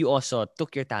 and you also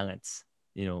took your talents,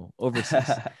 overseas.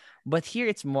 But here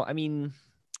it's more. I mean,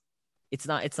 it's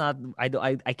not.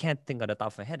 I can't think on the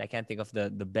top of my head. I can't think of the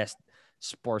best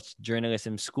sports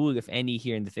journalism school, if any,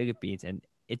 here in the Philippines, and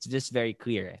it's just very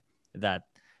clear that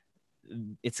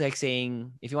it's like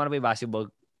saying if you want to play basketball,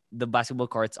 the basketball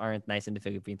courts aren't nice in the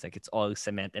Philippines. Like it's all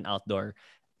cement and outdoor.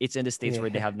 It's in the states where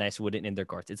they Yeah. have nice wooden indoor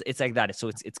courts. It's like that. So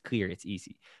it's clear, it's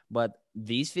easy. But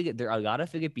there are a lot of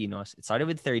Filipinos. It started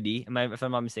with 30. If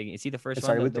I'm not mistaken, is he the first It one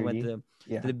started that, with that went 30. to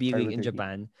Yeah, the B started League with in 30.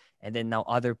 Japan, and then now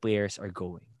other players are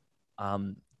going.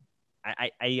 Um,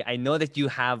 I know that you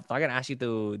have. I'm not gonna ask you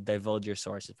to divulge your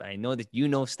sources, but I know that you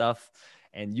know stuff,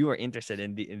 and you are interested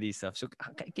in these stuff. So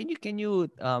can you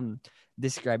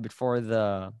describe it for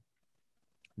the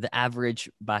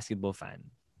average basketball fan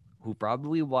who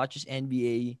probably watches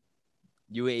NBA,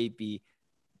 UAAP,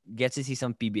 gets to see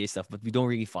some PBA stuff, but we don't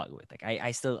really follow it. Like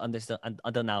I still understand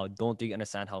until now, don't really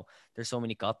understand how there's so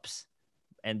many cups,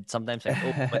 and sometimes like,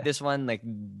 oh, but this one, like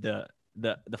the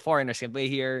foreigners can play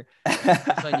here,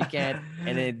 this one you can't, Yeah,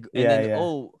 and then yeah.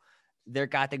 oh, they're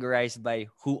categorized by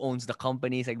who owns the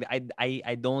companies. Like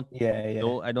I don't Yeah, yeah.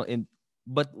 know, I don't in,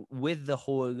 but with the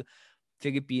whole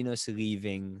Filipinos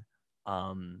leaving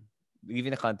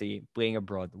the country, playing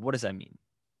abroad, what does that mean?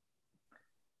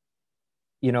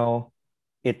 You know,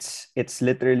 it's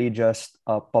literally just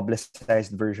a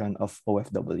publicized version of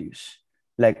OFWs.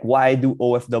 Like, why do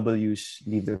OFWs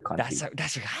leave the country?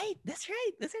 That's right. That's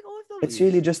like It's OFWs.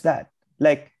 really just that.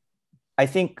 Like, I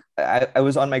think I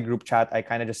was on my group chat. I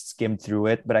kind of just skimmed through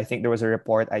it, but I think there was a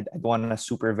report. I don't want to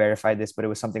super verify this, but it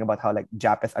was something about how like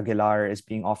Japeth Aguilar is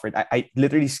being offered. I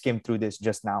literally skimmed through this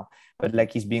just now, but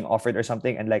like he's being offered or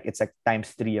something, and like it's like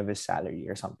times three of his salary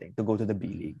or something to go to the B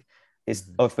Mm-hmm. League, is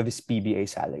Mm-hmm. of his PBA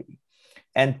salary.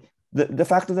 And the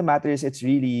fact of the matter is, it's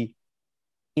really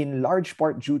in large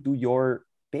part due to your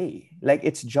pay. Like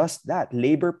it's just that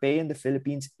labor pay in the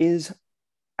Philippines is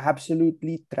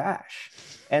absolutely trash.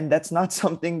 And that's not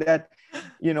something that,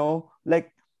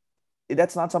 like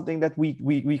that's not something that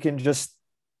we can just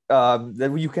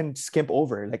that you can skimp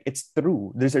over. Like, it's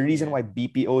true. There's a reason Yeah. why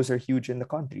BPOs are huge in the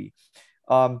country.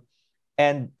 Um,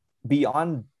 and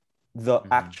beyond the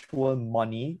Mm-hmm. actual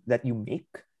money that you make,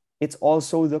 it's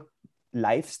also the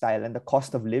lifestyle and the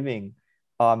cost of living.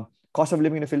 Cost of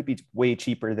living in the Philippines way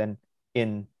cheaper than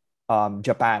in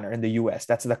Japan or in the US.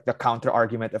 That's the counter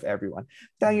argument of everyone.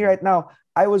 I'm telling you Mm-hmm. right now,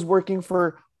 I was working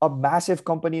for a massive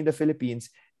company in the Philippines,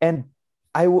 and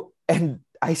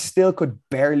I still could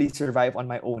barely survive on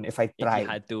my own if I If you tried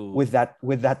had to, with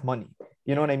that money.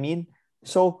 You know yeah, what I mean?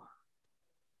 So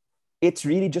it's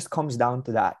really just comes down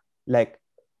to that, like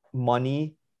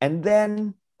money and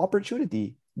then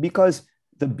opportunity, because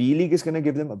the B League is going to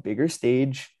give them a bigger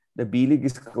stage. The B League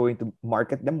is going to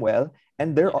market them well,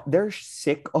 and they're yeah, they're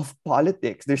sick of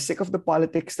politics. They're sick of the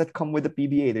politics that come with the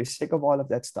PBA. They're sick of all of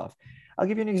that stuff. I'll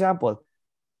give you an example.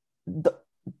 The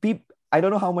I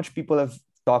don't know how much people have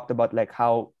talked about like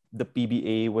how the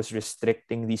PBA was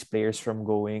restricting these players from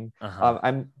going. uh-huh,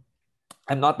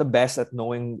 I'm not the best at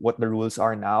knowing what the rules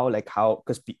are now, like how,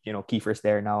 because Kiefer's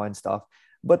there now and stuff.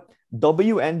 But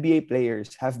WNBA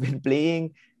players have been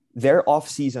playing their off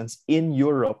seasons in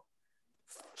Europe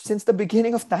since the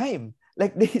beginning of time.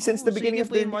 Like they since oh, the so you beginning can of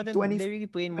play their in more league than 20, they really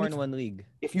play in more than one league.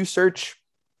 if you search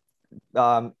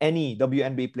any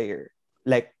WNBA player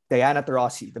like Diana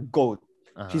Taurasi, the GOAT,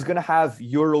 she's Uh-huh. gonna have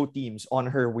Euro teams on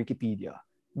her Wikipedia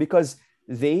because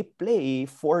they play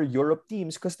for Europe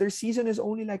teams because their season is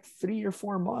only like 3 or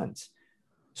 4 months.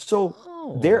 So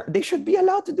Oh, they should be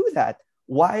allowed to do that.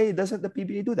 Why doesn't the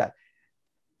PBA do that?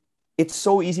 It's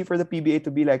so easy for the PBA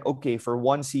to be like, okay, for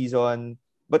one season,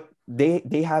 but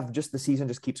they have just the season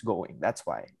just keeps going. That's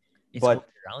why. it's all But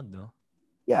around though.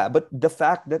 yeah, but the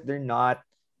fact that they're not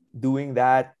doing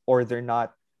that, or they're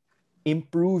not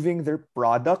improving their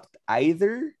product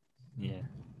either Yeah,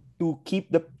 to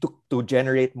keep to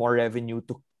generate more revenue,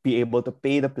 to be able to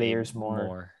pay the pay players more,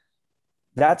 more.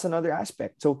 that's another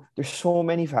aspect. So there's so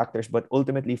many factors, but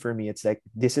ultimately for me, it's like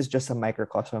this is just a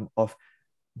microcosm of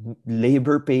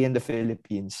labor pay in the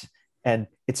Philippines. And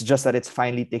it's just that it's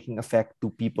finally taking effect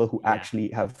to people who Yeah, actually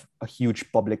have a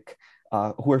huge public,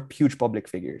 who are huge public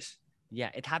figures. yeah.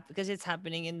 It happened because it's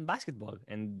happening in basketball,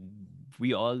 and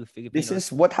we all This Filipinos is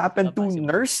what love happened to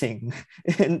basketball. nursing,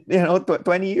 in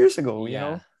 20 years ago.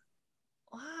 Yeah.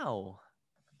 Wow.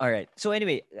 All right. So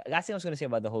anyway, last thing I was gonna say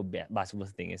about the whole basketball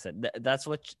thing is that that's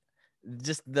what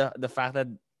just the fact that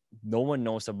no one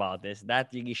knows about this, that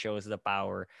really shows the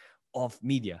power of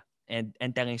media and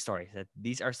telling stories, that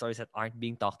these are stories that aren't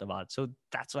being talked about. So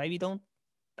that's why we don't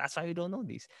know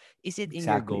these. Is it in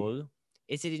your Exactly. goal?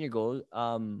 Is it in your goal?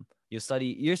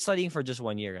 You're studying for just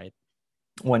 1 year, right?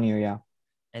 1 year, yeah.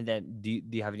 And then do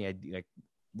you have any idea, like,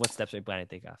 what steps are you planning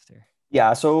to take after?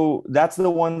 Yeah, so that's the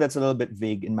one that's a little bit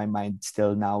vague in my mind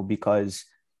still now because,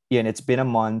 yeah, it's been a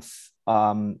month.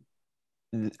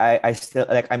 I still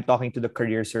like I'm talking to the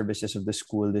career services of the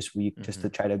school this week just Mm-hmm.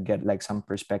 to try to get like some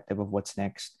perspective of what's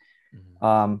next.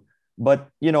 Mm-hmm.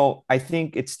 But I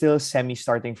think it's still semi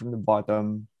starting from the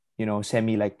bottom.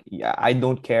 Semi like, yeah, I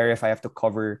don't care if I have to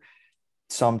cover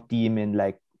some team in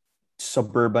like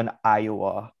suburban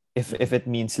Iowa if Mm-hmm. it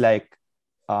means like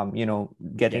getting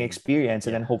Getting, experience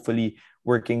and then yeah, hopefully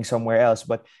working somewhere else.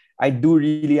 But I do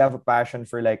really have a passion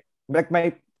for like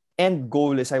my end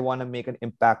goal is I want to make an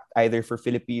impact either for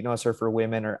Filipinos or for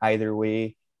women or either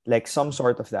way, like some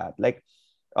sort of that. Like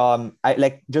I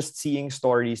like just seeing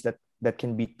stories that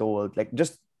can be told. Like,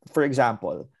 just for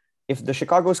example, if the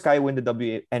Chicago Sky win the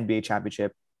WNBA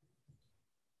championship,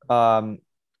 um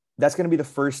that's going to be the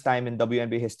first time in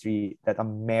WNBA history that a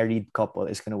married couple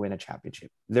is going to win a championship.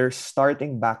 Their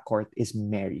starting backcourt is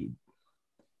married.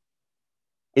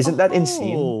 Isn't that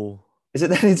insane? oh. Isn't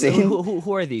that Who, insane? who, who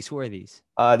who are these? Who are these?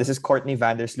 This is Courtney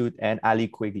Vandersloot and Ali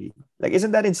Quigley. Like,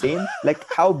 isn't that insane? Like,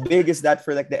 how big is that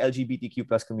for like the LGBTQ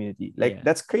plus community? Like, Yeah,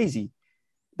 that's crazy.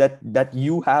 That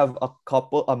you have a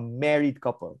couple, a married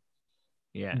couple.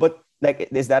 yeah. But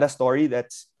like, is that a story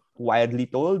that's widely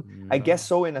told? I guess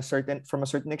No. so, from a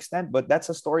certain extent, but that's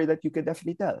a story that you could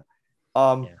definitely tell.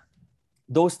 Um, Yeah.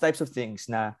 those types of things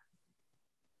na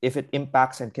if it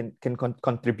impacts and can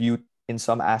contribute in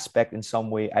some aspect in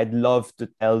some way, I'd love to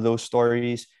tell those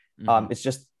stories. Mm-hmm. It's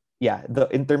just, yeah, the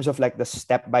in terms of like the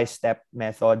step by step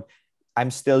method, I'm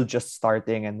still just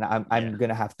starting, and I'm Yeah.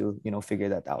 gonna have to figure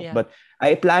that out. Yeah. But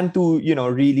I plan to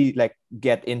really like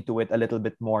get into it a little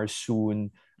bit more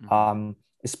soon. Mm-hmm.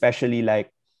 Especially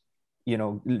like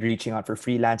reaching out for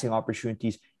freelancing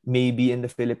opportunities, maybe in the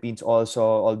Philippines also,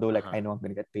 although like Uh-huh. I know I'm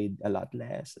gonna get paid a lot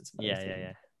less. That's another Yeah, yeah, thing.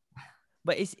 yeah.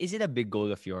 But is it a big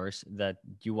goal of yours that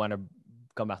you want to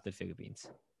come back to the Philippines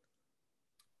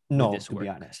with No, this to be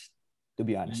work? honest. To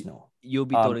be honest, no. You'll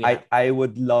be totally I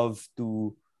would love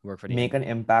to work for the make an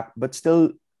NBA. impact, but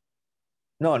still,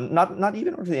 no, not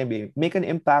even for the NBA. Make an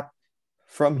impact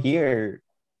from here.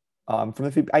 From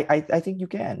the I think you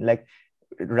can, like,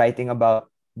 writing about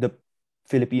the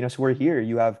Filipinos who are here.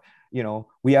 You have,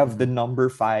 we have the Mhm. number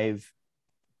 5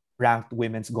 ranked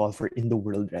women's golfer in the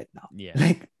world right now. Yeah.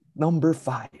 Like, number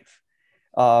 5.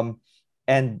 Um,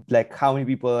 and like, how many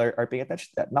people are paying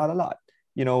attention to that? Not a lot.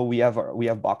 We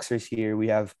have boxers here. We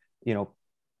have,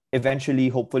 eventually,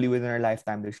 hopefully within our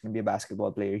lifetime, there's gonna be a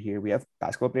basketball player here. We have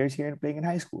basketball players here and playing in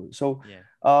high school. So Yeah.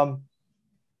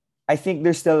 I think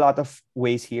there's still a lot of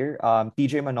ways here.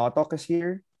 TJ Manotok is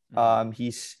here. Mhm.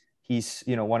 He's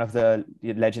one of the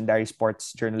legendary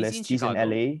sports He's in journalists. He's in Chicago.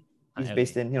 LA. LA.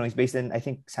 He's based in, I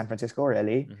think, San Francisco or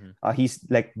LA. Mhm. He's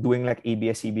like doing like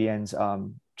ABS-CBN's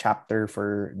chapter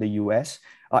for the US.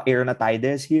 Aaron Ataide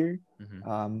is here.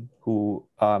 Mhm. Who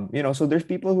so there's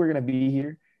people who are gonna be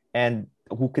here and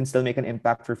who can still make an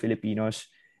impact for Filipinos.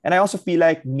 And I also feel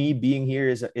like me being here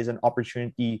is an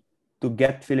opportunity to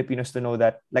get Filipinos to know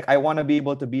that, like, I want to be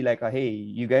able to be like, hey,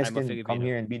 you guys I'm a can come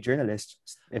here Filipino. and be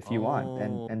journalists if you want,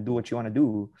 and Oh. do what you want to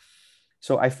do.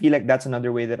 So I feel like that's another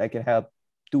way that I can help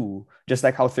too. Just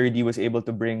like how 30 was able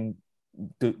to bring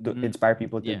to Mm, inspire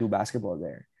people to yeah. do basketball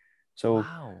there. So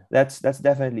Wow. that's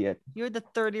definitely it. You're the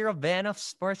third year of ban of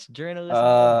sports journalism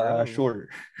there, bro. Sure.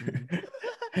 Mhm.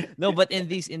 No, but in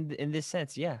this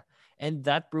sense, yeah. And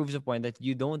that proves a point that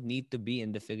you don't need to be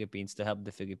in the Philippines to help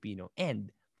the Filipino. And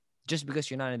just because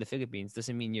you're not in the Philippines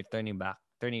doesn't mean you're turning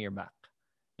your back.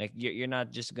 Like you're not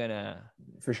just gonna,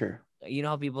 For sure. you know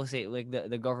how people say like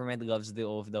the government loves the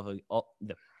OFW,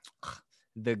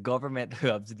 the government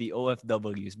loves the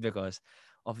OFWs because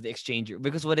of the exchange,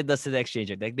 because what it does to the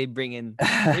exchange, like they bring in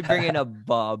a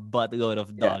buttload of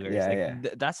Yeah, dollars. yeah, Like yeah.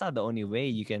 that's not the only way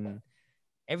you can.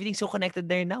 Everything's so connected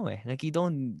there now. Like you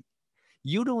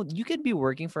can be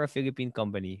working for a Philippine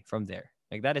company from there.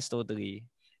 Like that's And totally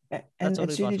it's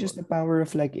really just possible. the power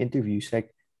of like interviews,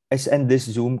 like, and this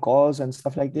Zoom calls and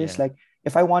stuff like this. Yeah. Like,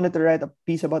 if I wanted to write a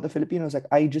piece about the Filipinos, like,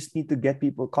 I just need to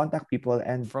contact people,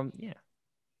 From yeah.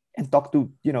 and talk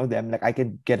to them. Like, I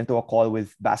can get into a call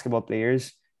with basketball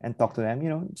players and talk to them.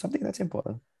 Something that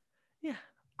simple. Yeah.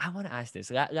 I want to ask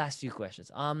this last few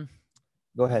questions.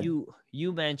 Go ahead.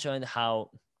 You mentioned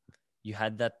how you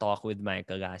had that talk with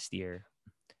Michael last year,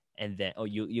 and then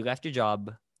you left your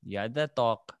job, you had that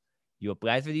talk, you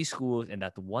applied for these schools, and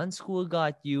that one school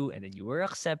got you, and then you were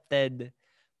accepted.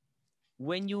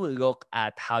 When you look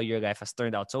at how your life has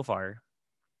turned out so far,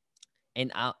 and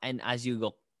as you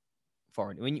look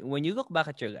forward, when you look back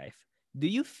at your life, do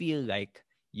you feel like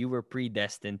you were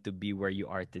predestined to be where you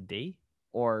are today,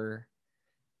 or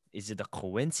is it a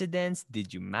coincidence?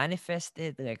 Did you manifest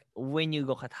it? Like when you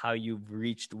look at how you've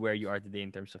reached where you are today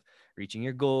in terms of reaching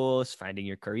your goals, finding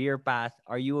your career path,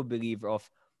 are you a believer of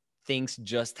things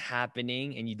just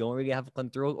happening and you don't really have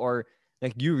control, or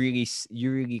like you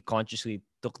really consciously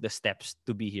took the steps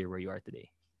to be here where you are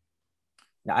today?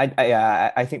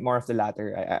 Yeah, I think more of the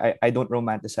latter. I don't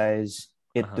romanticize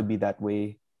Uh it to huh. be that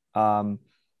way. Um,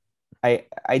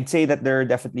 I'd say that there are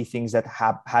definitely things that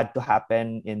have had to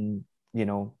happen in, you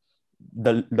know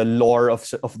the lore of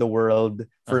the world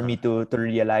Uh for huh. me to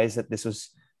realize that this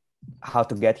was how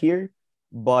to get here.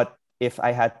 But if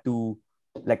I had to,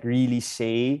 like, really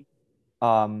say,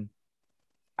 um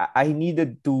I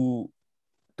needed to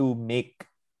make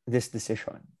this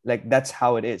decision. Like, that's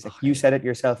how it is. Like, you Okay. said it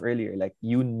yourself earlier, like,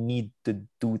 you need to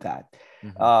do that.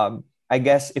 Mm-hmm. I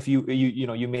guess if you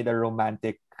made a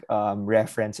romantic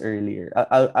reference earlier,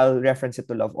 I'll reference it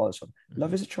to love also. Love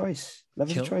Mm-hmm. is a choice.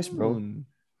 Love is a choice, bro. Yun.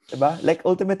 Diba? Like,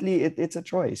 ultimately, it's a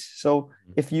choice. So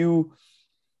Mhm. if you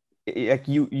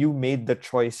made the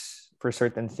choice for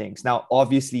certain things. Now,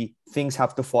 obviously, things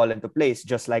have to fall into place,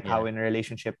 just like how Yeah. in a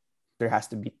relationship there has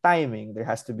to be timing, there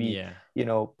has to be, Yeah.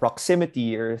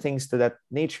 proximity or things to that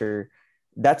nature.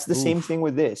 That's the same Oof. thing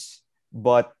with this.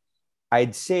 But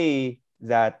I'd say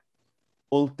that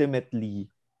ultimately,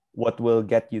 what will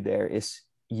get you there is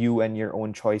you and your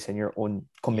own choice and your own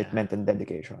Yeah. commitment and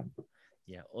dedication.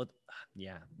 Yeah.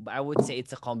 Yeah. But I would say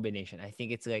it's a combination. I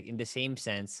think it's like in the same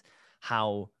sense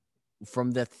how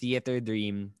from the theater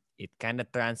dream, it kind of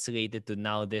translated to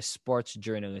now this sports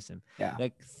journalism. Yeah.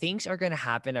 Like things are gonna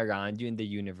happen around you in the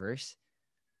universe.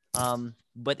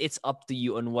 But it's up to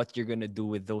you on what you're gonna do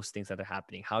with those things that are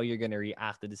happening, how you're gonna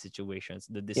react to the situations,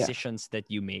 the Yeah. decisions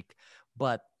that you make.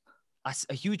 But as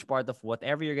a huge part of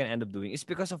whatever you're gonna end up doing is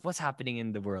because of what's happening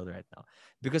in the world right now.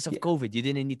 Because of Yeah. COVID, you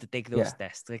didn't need to take those Yeah.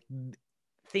 tests. Like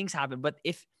things happen. But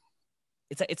if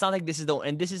it's not like this is the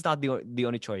and this is not the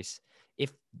only choice.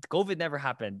 If COVID never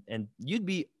happened and you'd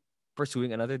be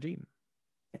pursuing another dream.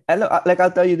 And like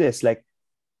I'll tell you this, like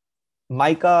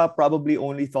Micah probably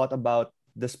only thought about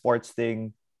the sports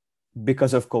thing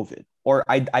because of COVID. Or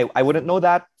I wouldn't know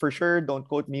that for sure. Don't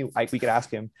quote me. We could ask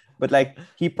him. But like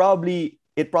it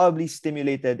probably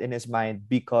stimulated in his mind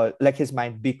because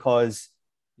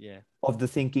Yeah. of the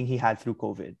thinking he had through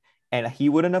COVID. And he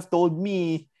wouldn't have told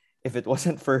me if it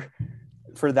wasn't for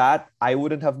that. I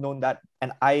wouldn't have known that.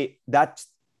 And that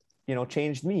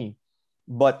changed me.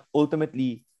 But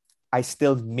ultimately, I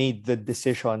still made the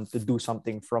decision to do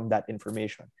something from that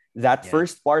information. That Yeah.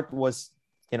 first part was,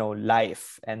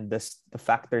 life and the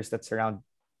factors that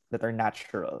are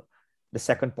natural. The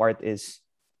second part is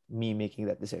me making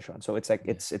that decision. So it's like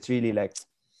Yeah. it's really like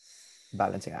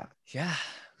balancing act. Yeah,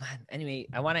 man. Anyway,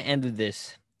 I want to end with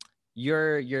this.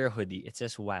 Your hoodie. It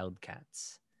says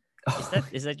Wildcats.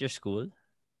 Is that your school?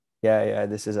 Yeah.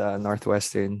 This is a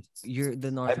Northwestern. You're the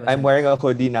I'm Northwestern. wearing a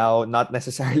hoodie now, not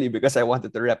necessarily because I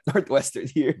wanted to rep Northwestern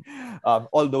here.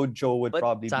 Although Joe would But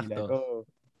probably be like, sakto. "Oh,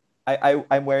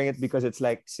 I'm wearing it because it's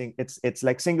like it's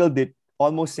like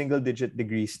almost single digit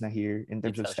degrees na here in In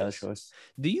terms of Celsius. Celsius.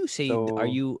 Do you say are So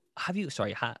you have you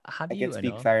sorry, have I can you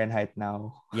speak ano? Fahrenheit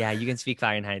now. Yeah, you can speak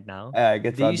Fahrenheit now. I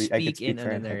could speak Ano na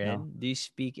Fahrenheit now. rin? Do you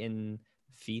speak in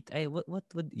feet? Ay, what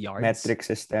would yards? Metric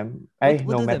system. What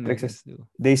No, do the metric Americans system. do?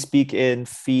 They speak in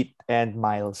feet and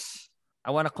miles.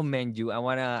 I want to commend you. I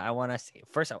wanna say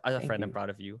first as a Thank friend, I'm you. proud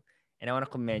of you, and I want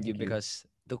to commend you Thank you. because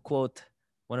to quote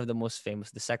one of the most famous,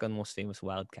 the second most famous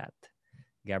Wildcat,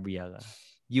 Gabriela,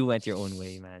 you went your own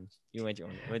way, man. You went your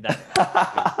own way with that.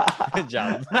 Good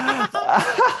job.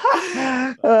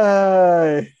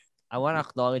 Ay. I want to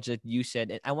acknowledge that you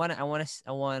said, and I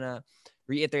wanna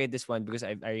reiterate this one because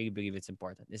I really believe it's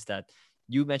important. Is that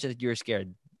you mentioned that you're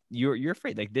scared, you're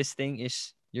afraid. Like this thing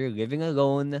is you're living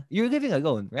alone. You're living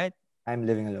alone, right? I'm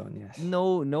living alone, yes.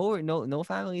 No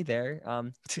family there.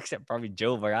 Except probably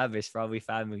Joe Barabas, probably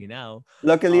family now.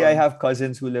 Luckily, I have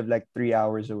cousins who live like 3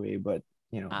 hours away, but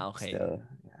Okay. still,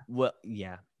 Well,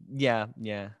 yeah.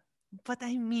 But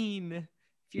I mean,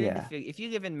 if you're in the yeah. if you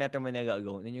live in Metro Manila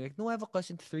alone, and you're like, no, I have a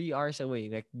cousin 3 hours away.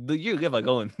 Like, do you live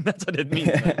alone? That's what it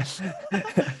means, man.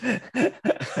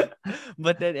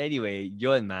 But then anyway,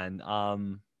 yun, man.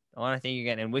 I want to thank you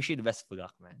again and wish you the best of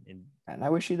luck, man. And And I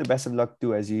wish you the best of luck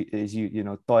too as you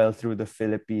toil through the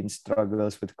Philippine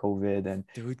struggles with COVID and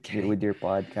dude, with your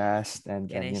podcast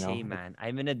can I and say, man,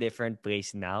 I'm in a different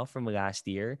place now from last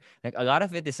year. Like a lot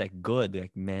of it is like good,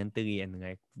 like mentally and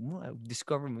like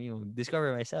discover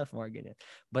myself more again.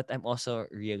 But I'm also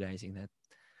realizing that,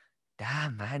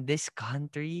 damn, man, this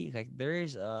country, like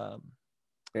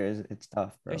it's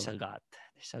tough, there's bro. a lot,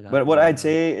 there's a lot But what going I'd on.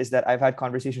 say is that I've had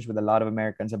conversations with a lot of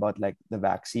Americans about like the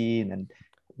vaccine and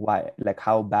why like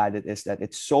how bad it is that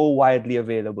it's so widely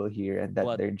available here and that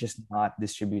What? they're just not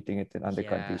distributing it in other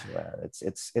Yeah, countries well.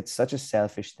 It's such a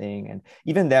selfish thing. And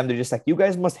even them, they're just like, you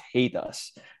guys must hate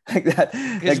us. Like that.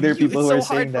 because Like there are people it's who are so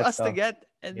hard saying for that us to stuff. get,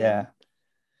 and then Yeah,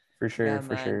 for sure, yeah,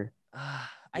 for man. sure.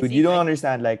 I Dude, you think don't I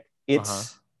understand. Like uh huh.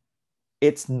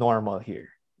 it's normal here.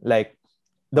 Like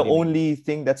What the do you mean? only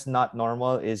thing that's not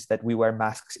normal is that we wear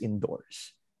masks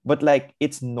indoors. But like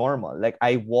it's normal. Like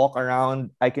I walk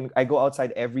around, I go outside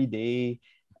every day.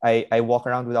 I walk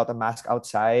around without a mask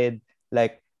outside.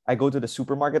 Like I go to the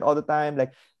supermarket all the time.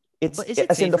 Like it's But is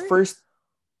it as in the safer? first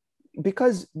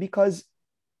because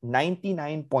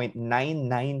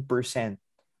 99.99%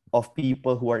 of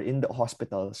people who are in the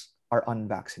hospitals are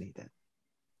unvaccinated.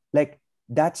 Like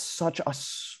that's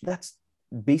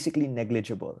basically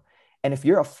negligible. And if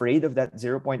you're afraid of that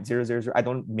 0.000, I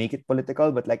don't make it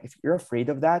political, but like if you're afraid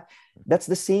of that, that's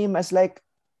the same as like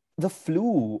the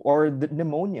flu or the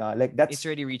pneumonia. Like It's that's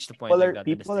already reached the point like that in the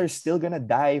people are states. still gonna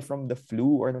die from the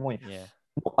flu or pneumonia. Yeah,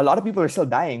 A lot of people are still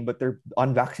dying, but they're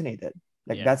unvaccinated.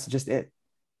 Like yeah. that's just it.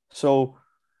 So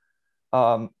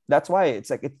that's why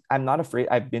it's like I'm not afraid.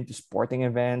 I've been to sporting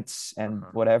events and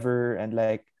Uh-huh. whatever, and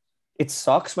like it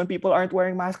sucks when people aren't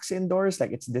wearing masks indoors.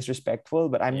 Like it's disrespectful,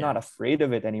 but I'm Yeah. not afraid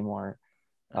of it anymore.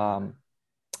 Uh-huh. um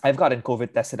I've gotten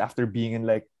COVID tested after being in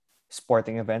like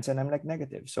sporting events, and I'm like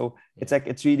negative. So it's Yeah. like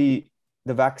it's really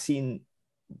the vaccine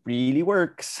really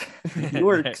works. Really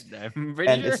works. I'm pretty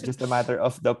And sure. it's just a matter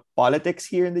of the politics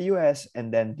here in the US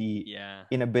and then the Yeah.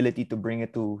 inability to bring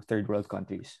it to third world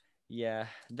countries. Yeah.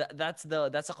 That's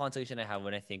a consolation I have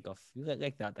when I think of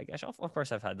like that. Like of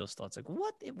course I've had those thoughts. Like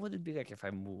what it would it be like if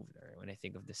I moved or when I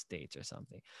think of the States or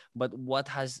something. But what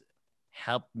has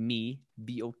helped me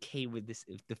be okay with this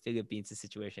if the Philippines the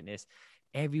situation is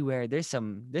everywhere there's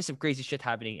some crazy shit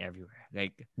happening everywhere.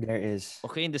 Like There is.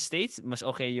 okay in the States, mas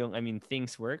okay yung I mean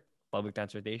things work, public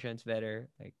transportation's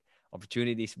better, like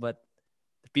opportunities, but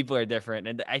People are different,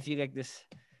 and I feel like this.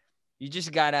 You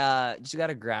just gotta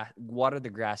water the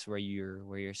grass where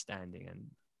you're standing,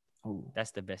 and Oh. that's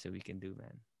the best that we can do,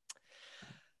 man.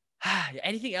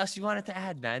 Anything else you wanted to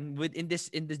add, man? In this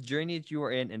journey that you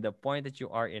are in, and the point that you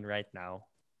are in right now,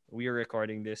 we are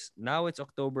recording this now. It's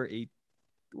October 8th.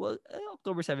 Well,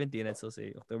 October 17th. I'd still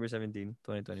say October 17th,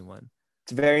 2021.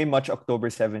 It's very much October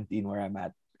 17 where I'm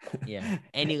at. Yeah.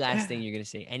 Any last thing you're gonna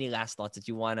say? Any last thoughts that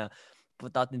you wanna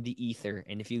put out in the ether?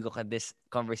 And if you look at this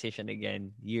conversation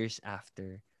again years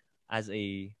after, as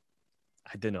a,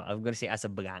 I don't know, I'm gonna say as a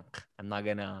blank. I'm not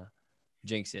gonna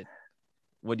jinx it.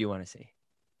 What do you want to say?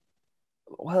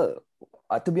 Well,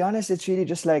 to be honest, it's really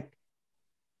just like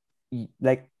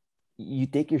like you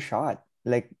take your shot.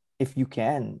 Like if you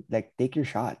can, like take your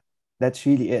shot. That's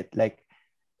really it. Like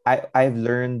I've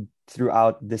learned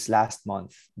throughout this last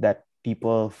month that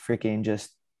people freaking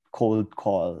just cold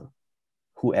call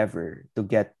whoever to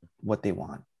get what they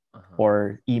want,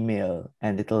 or email,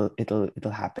 and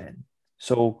it'll happen.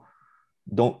 So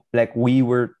don't, like, we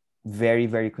were very,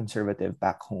 very conservative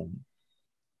back home,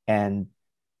 and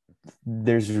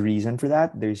there's a reason for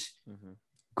that. There's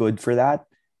good for that,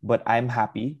 but I'm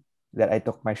happy that I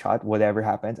took my shot. Whatever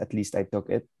happens, at least I took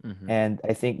it. And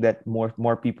I think that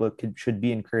more people should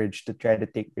be encouraged to try to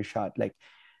take their shot. Like,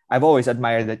 I've always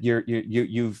admired that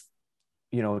you've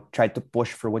tried to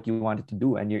push for what you wanted to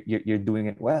do, and you're doing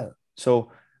it well.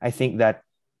 So I think that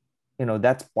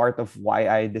that's part of why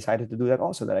I decided to do that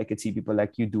also, that I could see people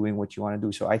like you doing what you want to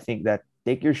do. So I think that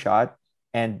take your shot,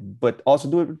 but also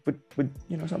do it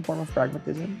with some form of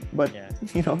pragmatism, but Yeah.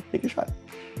 take a shot.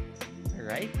 All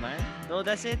right, man. No,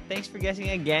 that's it. Thanks for guessing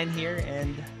again here,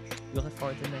 and we look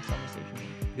forward to the next conversation.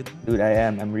 Goodbye. Dude,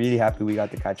 I'm really happy we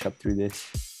got to catch up through this.